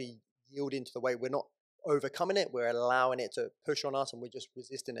 where we're actually yielding to the weight. We're not overcoming it, we're allowing it to push on us, and we're just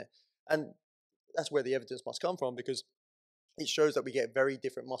resisting it. And that's where the evidence must come from, because it shows that we get very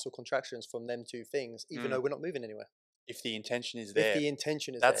different muscle contractions from them two things, even though we're not moving anywhere. If the intention is there. If the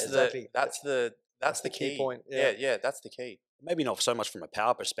intention is there, exactly. That's the key point. Yeah, that's the key. Maybe not so much from a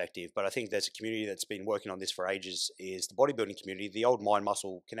power perspective, but I think there's a community that's been working on this for ages, is the bodybuilding community, the old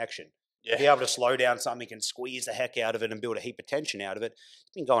mind-muscle connection. Yeah. Be able to slow down something and squeeze the heck out of it and build a heap of tension out of it. It's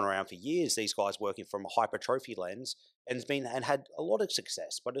been going around for years. These guys working from a hypertrophy lens and had a lot of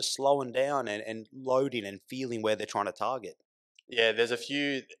success, but just slowing down and loading and feeling where they're trying to target. Yeah, there's a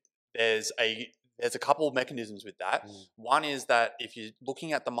couple of mechanisms with that. One is that if you're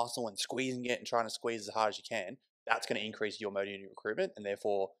looking at the muscle and squeezing it and trying to squeeze as hard as you can, that's going to increase your motor unit recruitment and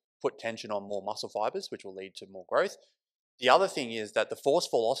therefore put tension on more muscle fibers, which will lead to more growth. The other thing is that the force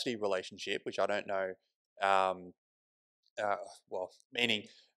velocity relationship, which I don't know, meaning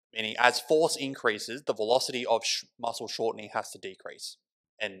as force increases, the velocity of muscle shortening has to decrease,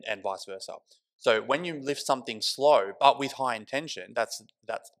 and vice versa. So when you lift something slow but with high intention, that's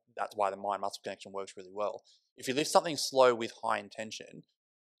why the mind muscle connection works really well. If you lift something slow with high intention,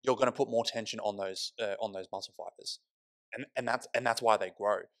 you're going to put more tension on those muscle fibers, and that's why they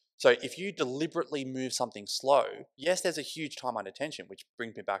grow. So if you deliberately move something slow, yes, there's a huge time under tension, which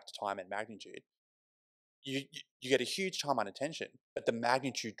brings me back to time and magnitude. You get a huge time under tension, but the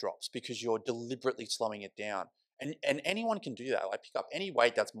magnitude drops because you're deliberately slowing it down. And anyone can do that. Like pick up any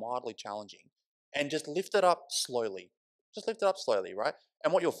weight that's mildly challenging and just lift it up slowly. Just lift it up slowly, right?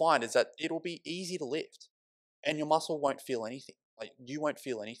 And what you'll find is that it'll be easy to lift and your muscle won't feel anything. Like you won't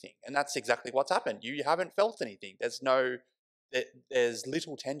feel anything. And that's exactly what's happened. You haven't felt anything. There's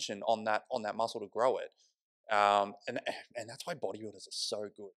little tension on that muscle to grow it. And that's why bodybuilders are so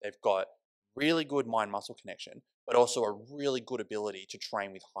good. They've got really good mind-muscle connection, but also a really good ability to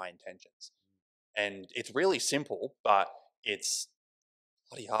train with high intentions. And it's really simple, but it's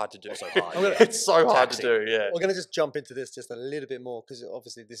bloody hard to do. So hard. It's so hard to do. Yeah. We're going to just jump into this just a little bit more because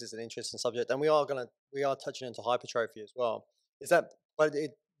obviously this is an interesting subject, and we are touching into hypertrophy as well.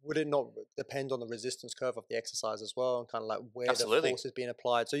 Would it not depend on the resistance curve of the exercise as well, and kind of like where Absolutely. the force is being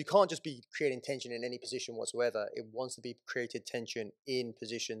applied? So you can't just be creating tension in any position whatsoever. It wants to be created tension in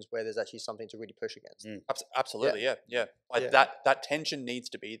positions where there's actually something to really push against. Absolutely, yeah. Like that tension needs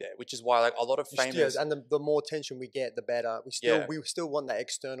to be there, which is why like a lot of famous and the more tension we get, the better. We still want that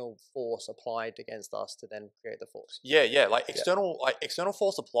external force applied against us to then create the force. Yeah. Like external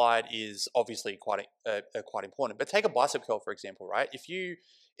force applied is obviously quite important. But take a bicep curl for example, right? If you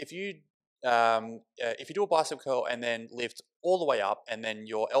do a bicep curl and then lift all the way up, and then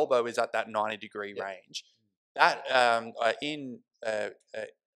your elbow is at that 90-degree range, that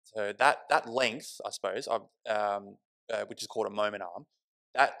so that length, I suppose, which is called a moment arm,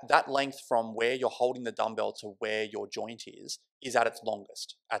 that length from where you're holding the dumbbell to where your joint is at its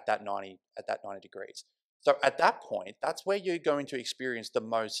longest at that 90 degrees. So at that point, that's where you're going to experience the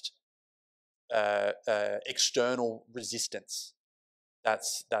most external resistance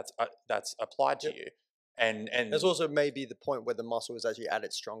that's applied to you, and there's also maybe the point where the muscle is actually at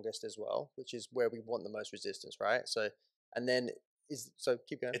its strongest as well, which is where we want the most resistance, right? So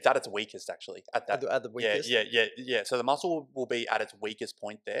keep going. It's at its weakest actually at the weakest. Yeah. So the muscle will be at its weakest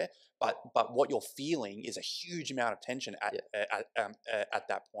point there, but what you're feeling is a huge amount of tension at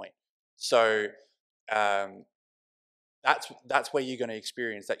that point. So that's where you're going to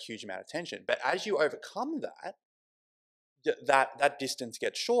experience that huge amount of tension. But as you overcome that distance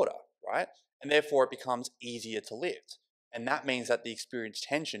gets shorter, right? And therefore it becomes easier to lift. And that means that the experienced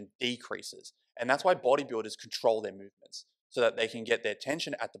tension decreases. And that's why bodybuilders control their movements so that they can get their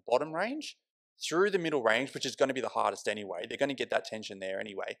tension at the bottom range through the middle range, which is going to be the hardest anyway. They're going to get that tension there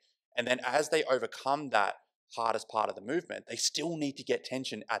anyway. And then as they overcome that hardest part of the movement, they still need to get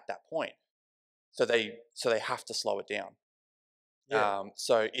tension at that point. So they have to slow it down. Yeah.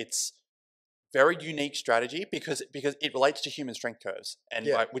 So it's very unique strategy because it relates to human strength curves, and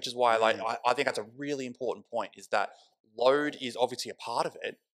which is why I think that's a really important point, is that load is obviously a part of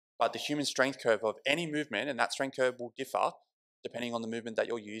it, but the human strength curve of any movement, and that strength curve will differ depending on the movement that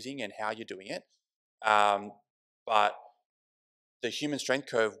you're using and how you're doing it. But the human strength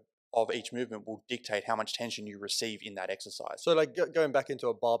curve of each movement will dictate how much tension you receive in that exercise. So like going back into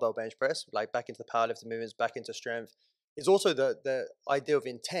a barbell bench press, like back into the powerlifting movements, back into strength, is also the idea of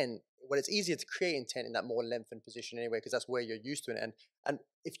intent. Well, it's easier to create intent in that more lengthened position anyway, because that's where you're used to it. And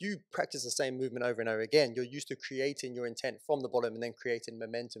if you practice the same movement over and over again, you're used to creating your intent from the bottom and then creating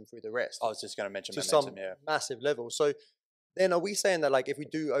momentum through the rest. I was just going to mention momentum, massive level. So then are we saying that like if we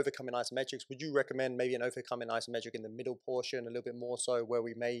do overcoming isometrics, would you recommend maybe an overcoming isometric in the middle portion a little bit more so, where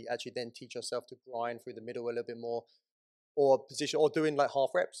we may actually then teach ourselves to grind through the middle a little bit more, or position, or doing like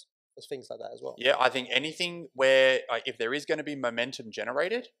half reps? There's things like that as well. Yeah, I think anything where if there is going to be momentum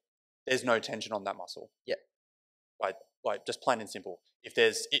generated, there's no tension on that muscle. Yeah. Like just plain and simple. If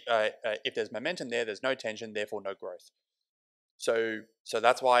there's momentum there, there's no tension, therefore no growth. So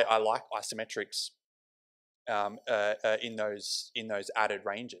that's why I like isometrics in those added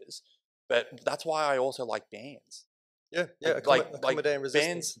ranges, But that's why I also like bands. Yeah, Like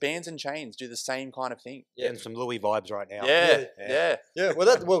resistance. bands and chains do the same kind of thing. Getting some Louis vibes right now. Yeah.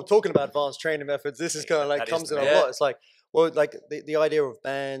 Well, talking about advanced training methods, this is kind of like comes in a lot. It's like, well, like the idea of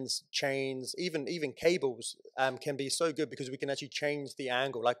bands, chains, even cables can be so good because we can actually change the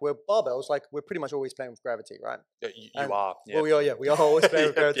angle. Like we're barbells, like we're pretty much always playing with gravity, right? You are. Well, we are always playing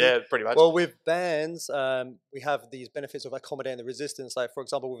with gravity. Yeah, pretty much. Well, with bands, we have these benefits of accommodating the resistance. Like for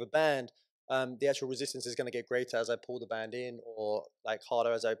example, with a band, the actual resistance is going to get greater as I pull the band in, or like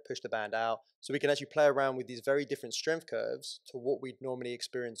harder as I push the band out. So we can actually play around with these very different strength curves to what we'd normally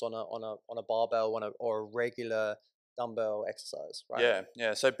experience on a barbell or a regular dumbbell exercise, right?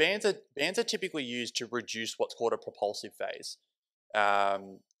 Yeah. So bands are typically used to reduce what's called a propulsive phase.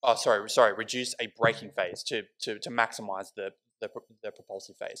 Reduce a braking phase to maximize the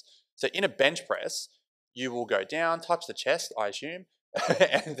propulsive phase. So in a bench press, you will go down, touch the chest, I assume,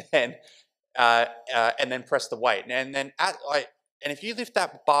 and then press the weight, and then and if you lift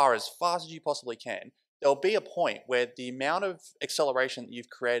that bar as fast as you possibly can, there'll be a point where the amount of acceleration that you've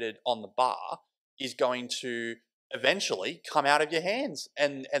created on the bar is going to eventually come out of your hands,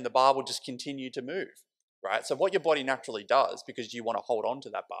 and the bar will just continue to move, right? So what your body naturally does, because you want to hold on to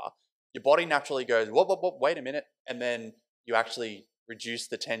that bar, your body naturally goes, whoa, wait a minute, and then you actually reduce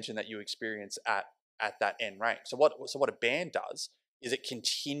the tension that you experience at that end range. So what a band does is it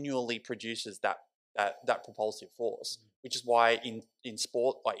continually produces that propulsive force, which is why in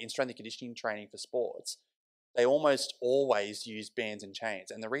sport, like in strength and conditioning training for sports, they almost always use bands and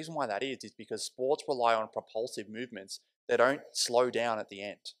chains. And the reason why that is because sports rely on propulsive movements that don't slow down at the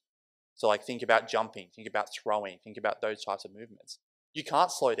end. So like think about jumping, think about throwing, think about those types of movements. You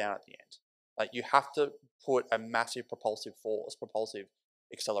can't slow down at the end. Like you have to put a massive propulsive force, propulsive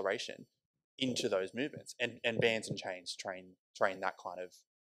acceleration into those movements, and bands and chains train that kind of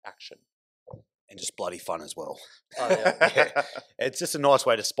action. And just bloody fun as well. Oh, yeah. It's just a nice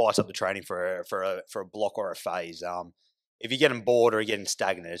way to spice up the training for a block or a phase. If you're getting bored or you're getting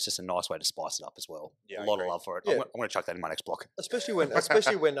stagnant, it's just a nice way to spice it up as well. Yeah, a lot of love for it. Yeah. I'm going to chuck that in my next block. Especially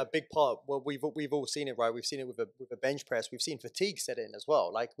when a big part. Well, we've all seen it, right? We've seen it with a bench press. We've seen fatigue set in as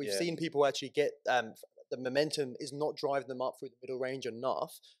well. Like we've seen people actually get the momentum is not driving them up through the middle range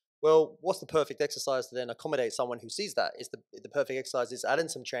enough. Well, what's the perfect exercise to then accommodate someone who sees that? Is the perfect exercise is adding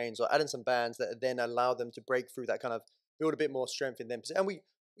some chains or adding some bands that then allow them to break through that kind of build a bit more strength in them. And we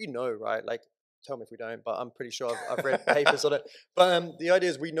know, right? Like, tell me if we don't, but I'm pretty sure I've read papers on it. But the idea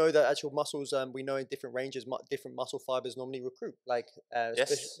is we know that actual muscles, we know in different ranges, different muscle fibers normally recruit. Like,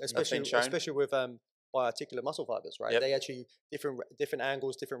 especially with biarticular muscle fibers, right? Yep. They actually different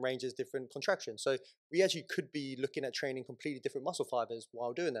angles, different ranges, different contractions. So we actually could be looking at training completely different muscle fibers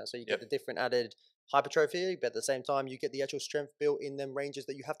while doing that. So you get the different added hypertrophy, but at the same time you get the actual strength built in them ranges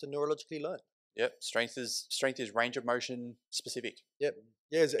that you have to neurologically learn. Yep, strength is range of motion specific. Yep.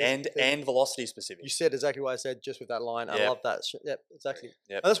 Yeah, and velocity specific. You said exactly what I said just with that line. I love that. Yep, exactly.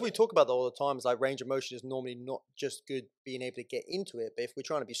 Yep. And that's what we talk about all the time. Is like range of motion is normally not just good being able to get into it, but if we're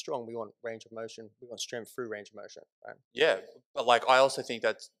trying to be strong, we want range of motion. We want strength through range of motion, right? Yeah, but like I also think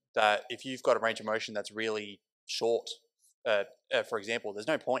that if you've got a range of motion that's really short, for example, there's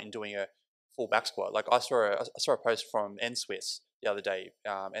no point in doing a full back squat. Like I saw a post from NSwiss the other day,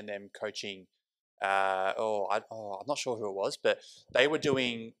 and them coaching. I'm not sure who it was, but they were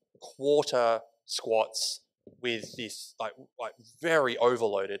doing quarter squats with this like very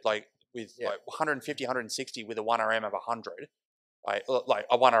overloaded, like with like 150, 160 with a 1RM of 100, like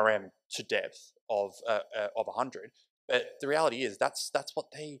a 1RM to depth of 100. But the reality is that's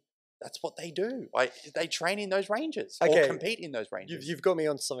what they do. Like they train in those ranges or compete in those ranges. You've got me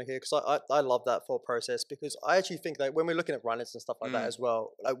onto something here because I love that thought process because I actually think that when we're looking at runners and stuff like that as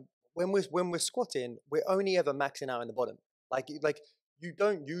well, like when we're squatting, we're only ever maxing out in the bottom. Like you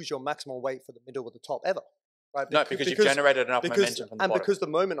don't use your maximum weight for the middle or the top ever, right? Because you've generated enough momentum from the bottom. And because the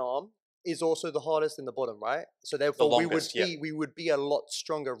moment arm is also the hardest in the bottom, right? So therefore we would be a lot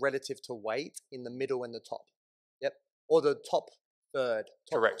stronger relative to weight in the middle and the top. Yep. Or the top third,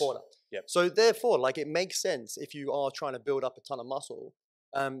 quarter. Yep. So therefore, like it makes sense if you are trying to build up a ton of muscle,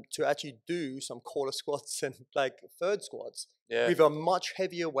 to actually do some quarter squats and like third squats with a much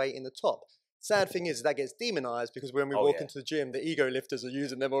heavier weight in the top. Sad thing is that gets demonized because when we walk into the gym, the ego lifters are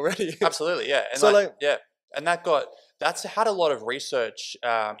using them already. Absolutely, yeah. And and that's had a lot of research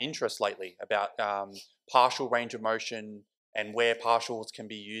interest lately about partial range of motion and where partials can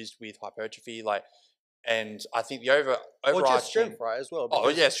be used with hypertrophy, like. And I think the overarching or just strength, right, as well.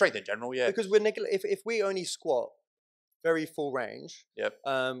 Because, strength in general, yeah. Because if we only squat very full range,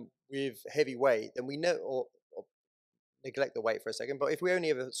 with heavy weight, then we know, or neglect the weight for a second, but if we only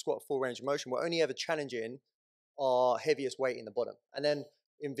ever squat full range of motion, we're only ever challenging our heaviest weight in the bottom. And then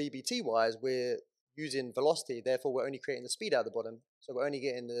in VBT wise, we're using velocity, therefore we're only creating the speed out of the bottom. So we're only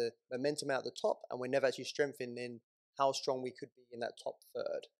getting the momentum out the top, and we're never actually strengthening how strong we could be in that top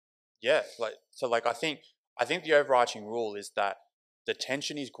third. Yeah, I think the overarching rule is that the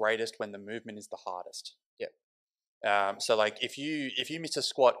tension is greatest when the movement is the hardest. Yeah. So like if you miss a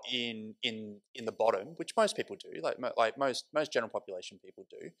squat in the bottom, which most people do, like most general population people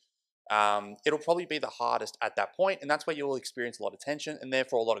do, it'll probably be the hardest at that point, and that's where you'll experience a lot of tension and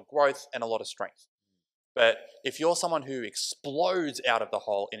therefore a lot of growth and a lot of strength. But if you're someone who explodes out of the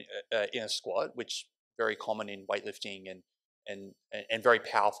hole in a squat, which is very common in weightlifting and very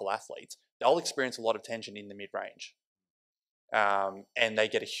powerful athletes, they'll experience a lot of tension in the mid-range, and they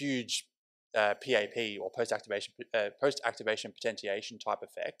get a huge PAP or post-activation potentiation type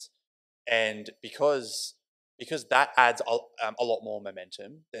effect. And because that adds a lot more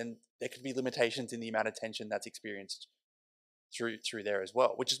momentum, then there could be limitations in the amount of tension that's experienced through there as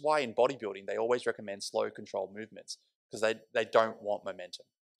well, which is why in bodybuilding they always recommend slow controlled movements, because they don't want momentum.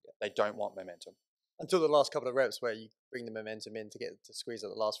 They don't want momentum until the last couple of reps where you bring the momentum in to get to squeeze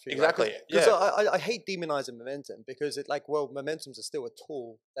at the last few. Exactly. Right? Because I hate demonizing momentum, because it momentum's are still a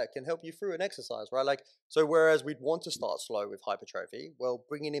tool that can help you through an exercise, right? Like, so whereas we'd want to start slow with hypertrophy, well,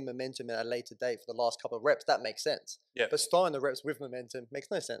 bringing in momentum at a later date for the last couple of reps, that makes sense. Yeah. But starting the reps with momentum makes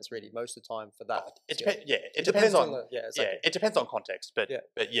no sense really most of the time for that. It depends on exactly. it depends on context, but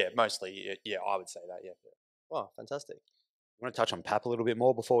yeah. Mostly I would say that. Wow, fantastic. You want to touch on PAP a little bit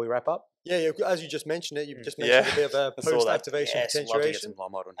more before we wrap up? Yeah, as you just mentioned it, you just mentioned a bit of a post-activation potentiation.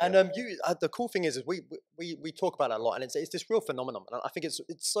 And the cool thing is we talk about it a lot, and it's this real phenomenon. And I think it's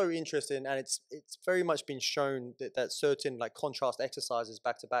so interesting, and it's very much been shown that certain like contrast exercises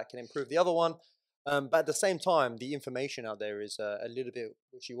back to back can improve the other one. But at the same time, the information out there is a little bit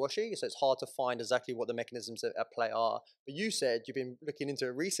wishy-washy, so it's hard to find exactly what the mechanisms at play are. But you said you've been looking into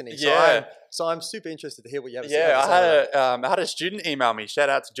it recently, so I'm super interested to hear what you have to say. Yeah, I had a student email me. Shout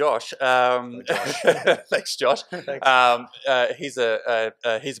out to Josh. Thanks, Josh. Thanks. He's a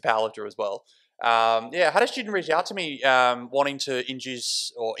powerlifter as well. I had a student reach out to me wanting to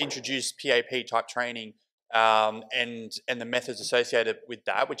introduce PAP type training. And the methods associated with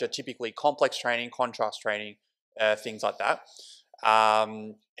that, which are typically complex training, contrast training, things like that.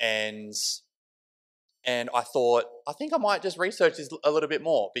 And I thought, I think I might just research this a little bit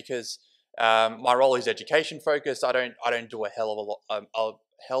more, because my role is education focused. I don't do a hell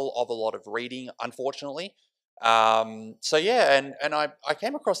of a lot of reading, unfortunately. And I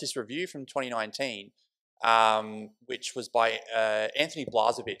came across this review from 2019. Which was by Anthony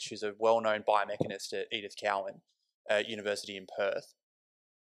Blažević, who's a well-known biomechanist at Edith Cowan University in Perth.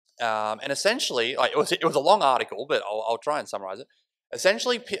 And essentially, it was a long article, but I'll try and summarize it.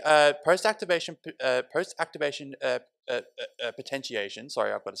 Essentially, post-activation potentiation,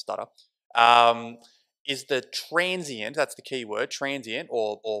 sorry, I've got to stutter, is the transient, that's the key word, transient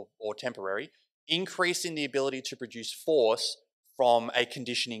or temporary, increase in the ability to produce force from a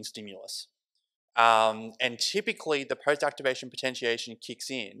conditioning stimulus. And typically the post-activation potentiation kicks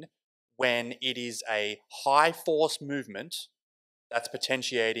in when it is a high force movement that's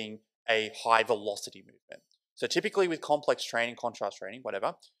potentiating a high velocity movement. So typically with complex training, contrast training,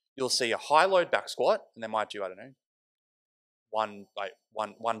 whatever, you'll see a high load back squat, and they might do, I don't know,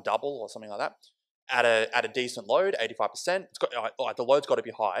 one double or something like that at a decent load, 85%. The load's got to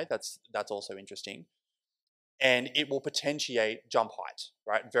be high. That's also interesting, and it will potentiate jump height,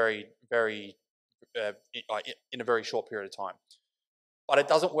 right? Very, very in a very short period of time. But it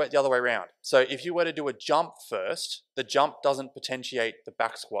doesn't work the other way around. So if you were to do a jump first, the jump doesn't potentiate the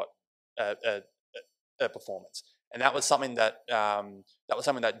back squat performance. And that was something that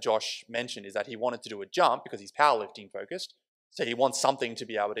Josh mentioned, is that he wanted to do a jump because he's powerlifting focused. So he wants something to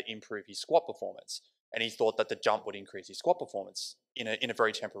be able to improve his squat performance. And he thought that the jump would increase his squat performance in a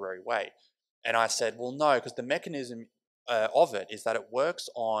very temporary way. And I said, well, no, because the mechanism of it is that it works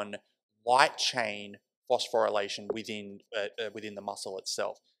on light chain phosphorylation within the muscle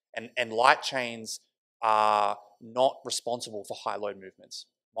itself. And light chains are not responsible for high load movements.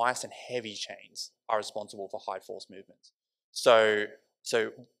 Myosin heavy chains are responsible for high force movements. So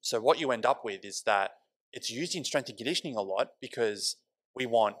what you end up with is that it's used in strength and conditioning a lot because we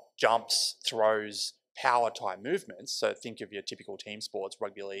want jumps, throws, power type movements. So think of your typical team sports,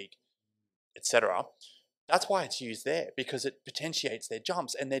 rugby league, etc. That's why it's used there, because it potentiates their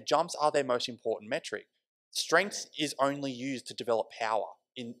jumps, and their jumps are their most important metric. Strength is only used to develop power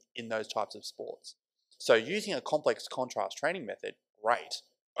in those types of sports. So using a complex contrast training method, great,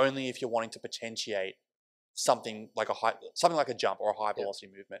 only if you're wanting to potentiate something like a jump or a high velocity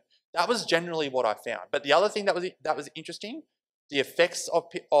movement. That was generally what I found. But the other thing that was interesting, the effects of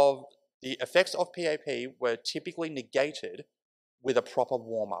PAP were typically negated with a proper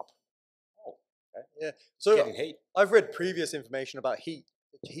warm up. Oh, okay. Yeah. So Getting heat. I've read previous information about heat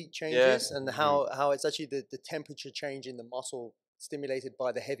changes and how it's actually the temperature change in the muscle stimulated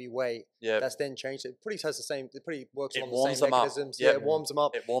by the heavy weight that's then changed. It pretty has the same. It pretty works on the same mechanisms. Yeah, it warms them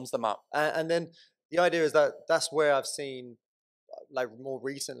up. It warms them up. And then the idea is that that's where I've seen, like more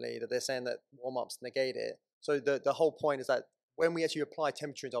recently, that they're saying that warm ups negate it. So the whole point is that when we actually apply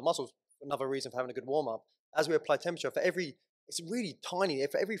temperature into our muscles, another reason for having a good warm up, as we apply temperature, it's really tiny.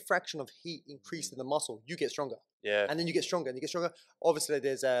 For every fraction of heat increased in the muscle, you get stronger. Yeah. And then you get stronger and you get stronger. Obviously,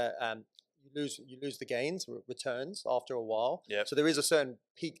 there's you lose the gains, returns after a while. Yep. So there is a certain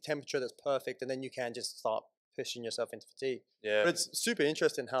peak temperature that's perfect, and then you can just start pushing yourself into fatigue. Yeah. But it's super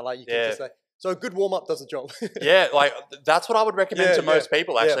interesting how you can just so a good warm up does the job. Yeah, that's what I would recommend to most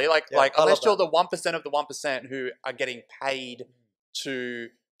people actually. Unless you're the 1% of the 1% who are getting paid to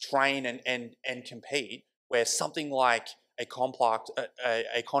train and compete, where something like a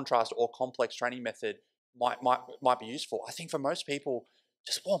contrast or complex training method might be useful. I think for most people,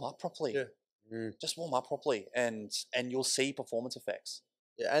 just warm up properly. Yeah. Just warm up properly, and you'll see performance effects.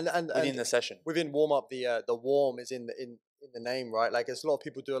 Yeah, and within the session. Within warm up, the warm is in the name, right? Like, there's a lot of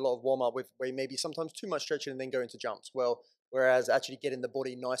people do a lot of warm up with maybe sometimes too much stretching and then go into jumps. Well, whereas actually getting the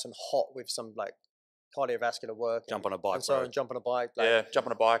body nice and hot with some like cardiovascular work, jump on a bike, jump on a bike, jump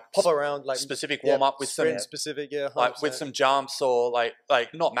on a bike, pop around, like specific warm up with some specific, 100%. Like with some jumps or like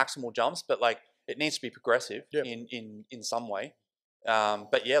not maximal jumps, but like it needs to be progressive in some way.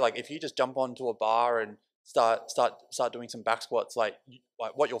 But yeah, like if you just jump onto a bar and start doing some back squats, like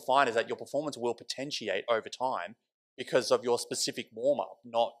what you'll find is that your performance will potentiate over time because of your specific warm up,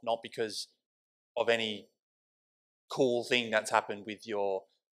 not because of any cool thing that's happened with your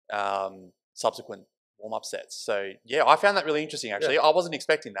subsequent warm up sets. So yeah, I found that really interesting actually. I wasn't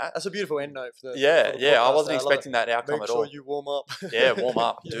expecting that. That's a beaueful end note for the podcast. I wasn't expecting that outcome at all. Make sure you warm up. Yeah, warm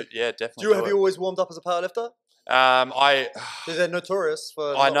up. Yeah, definitely. Have you always warmed up as a powerlifter? They're notorious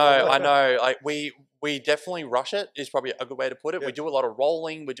for. I know. Like we definitely rush it is probably a good way to put it. We do a lot of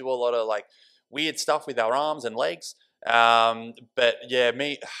rolling. We do a lot of like weird stuff with our arms and legs. But yeah,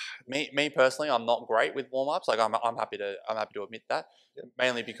 me personally, I'm not great with warm ups. Like I'm happy to admit that,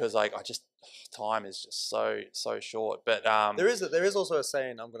 mainly because like time is just so short. But there is also a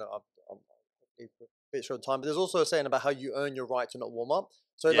saying. I'm a bit short of time, but there's also a saying about how you earn your right to not warm up.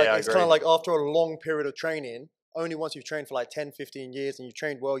 So it's kind of like after a long period of training, only once you've trained for like 10, 15 years and you've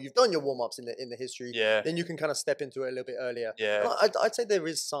trained well, you've done your warm-ups in the history, then you can kind of step into it a little bit earlier. Yeah. I'd say there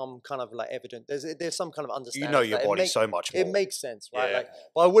is some kind of like evidence. There's some kind of understanding. You know your body so much more. It makes sense, right? Yeah.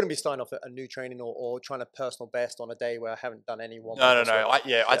 But I wouldn't be starting off a new training or trying to personal best on a day where I haven't done any warm-up. No.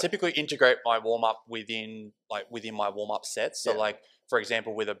 I typically integrate my warm-up within my warm-up sets. So like, for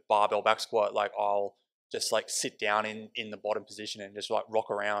example, with a barbell back squat, like I'll just like sit down in the bottom position and just like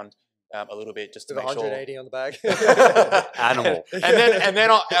rock around a little bit just to make 180 on the bag. Animal. and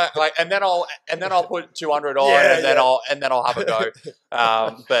then I'll put 200 on and then I'll have a go.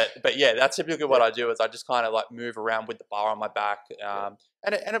 But yeah, that's typically what I do is I just kind of like move around with the bar on my back. And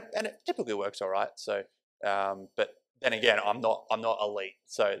it typically works all right. So but then again, I'm not elite.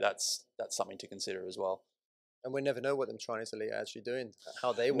 So that's something to consider as well. And we never know what them Chinese elite are actually doing,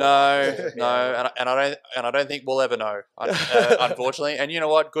 how they work. No, and I don't think we'll ever know, unfortunately. And you know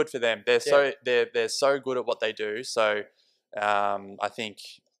what? Good for them. They're so good at what they do. So I think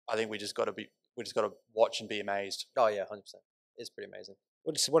we just got to watch and be amazed. Oh yeah, 100%. It's pretty amazing.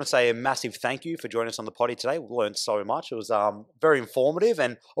 I just want to say a massive thank you for joining us on the potty today. We learned so much. It was very informative,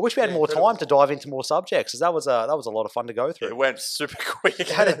 and I wish we had more time to dive into more subjects because that was a lot of fun to go through. It went super quick. It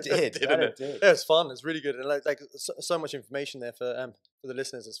did. Yeah, it's fun. It's really good, and like so much information there for the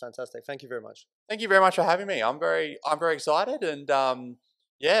listeners. It's fantastic. Thank you very much. Thank you very much for having me. I'm very excited, and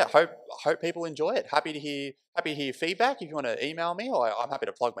hope people enjoy it. Happy to hear feedback. If you want to email me, or I'm happy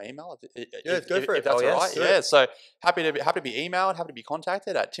to plug my email. Go for it. If that's all right. Yeah. So happy to be emailed. Happy to be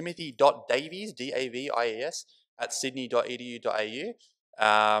contacted at timothy.davies Davies @sydney.edu.au.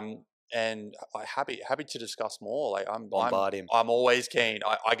 And I'm happy to discuss more. Like I'm always keen.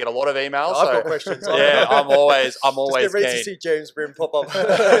 I get a lot of emails. I've got questions. Yeah, I'm always Just get ready keen. to see James Brim pop up.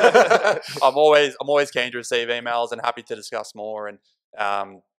 I'm always keen to receive emails and happy to discuss more. And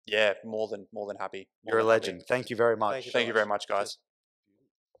more than happy. You're a legend. Thank you very much. Thank you very much, guys.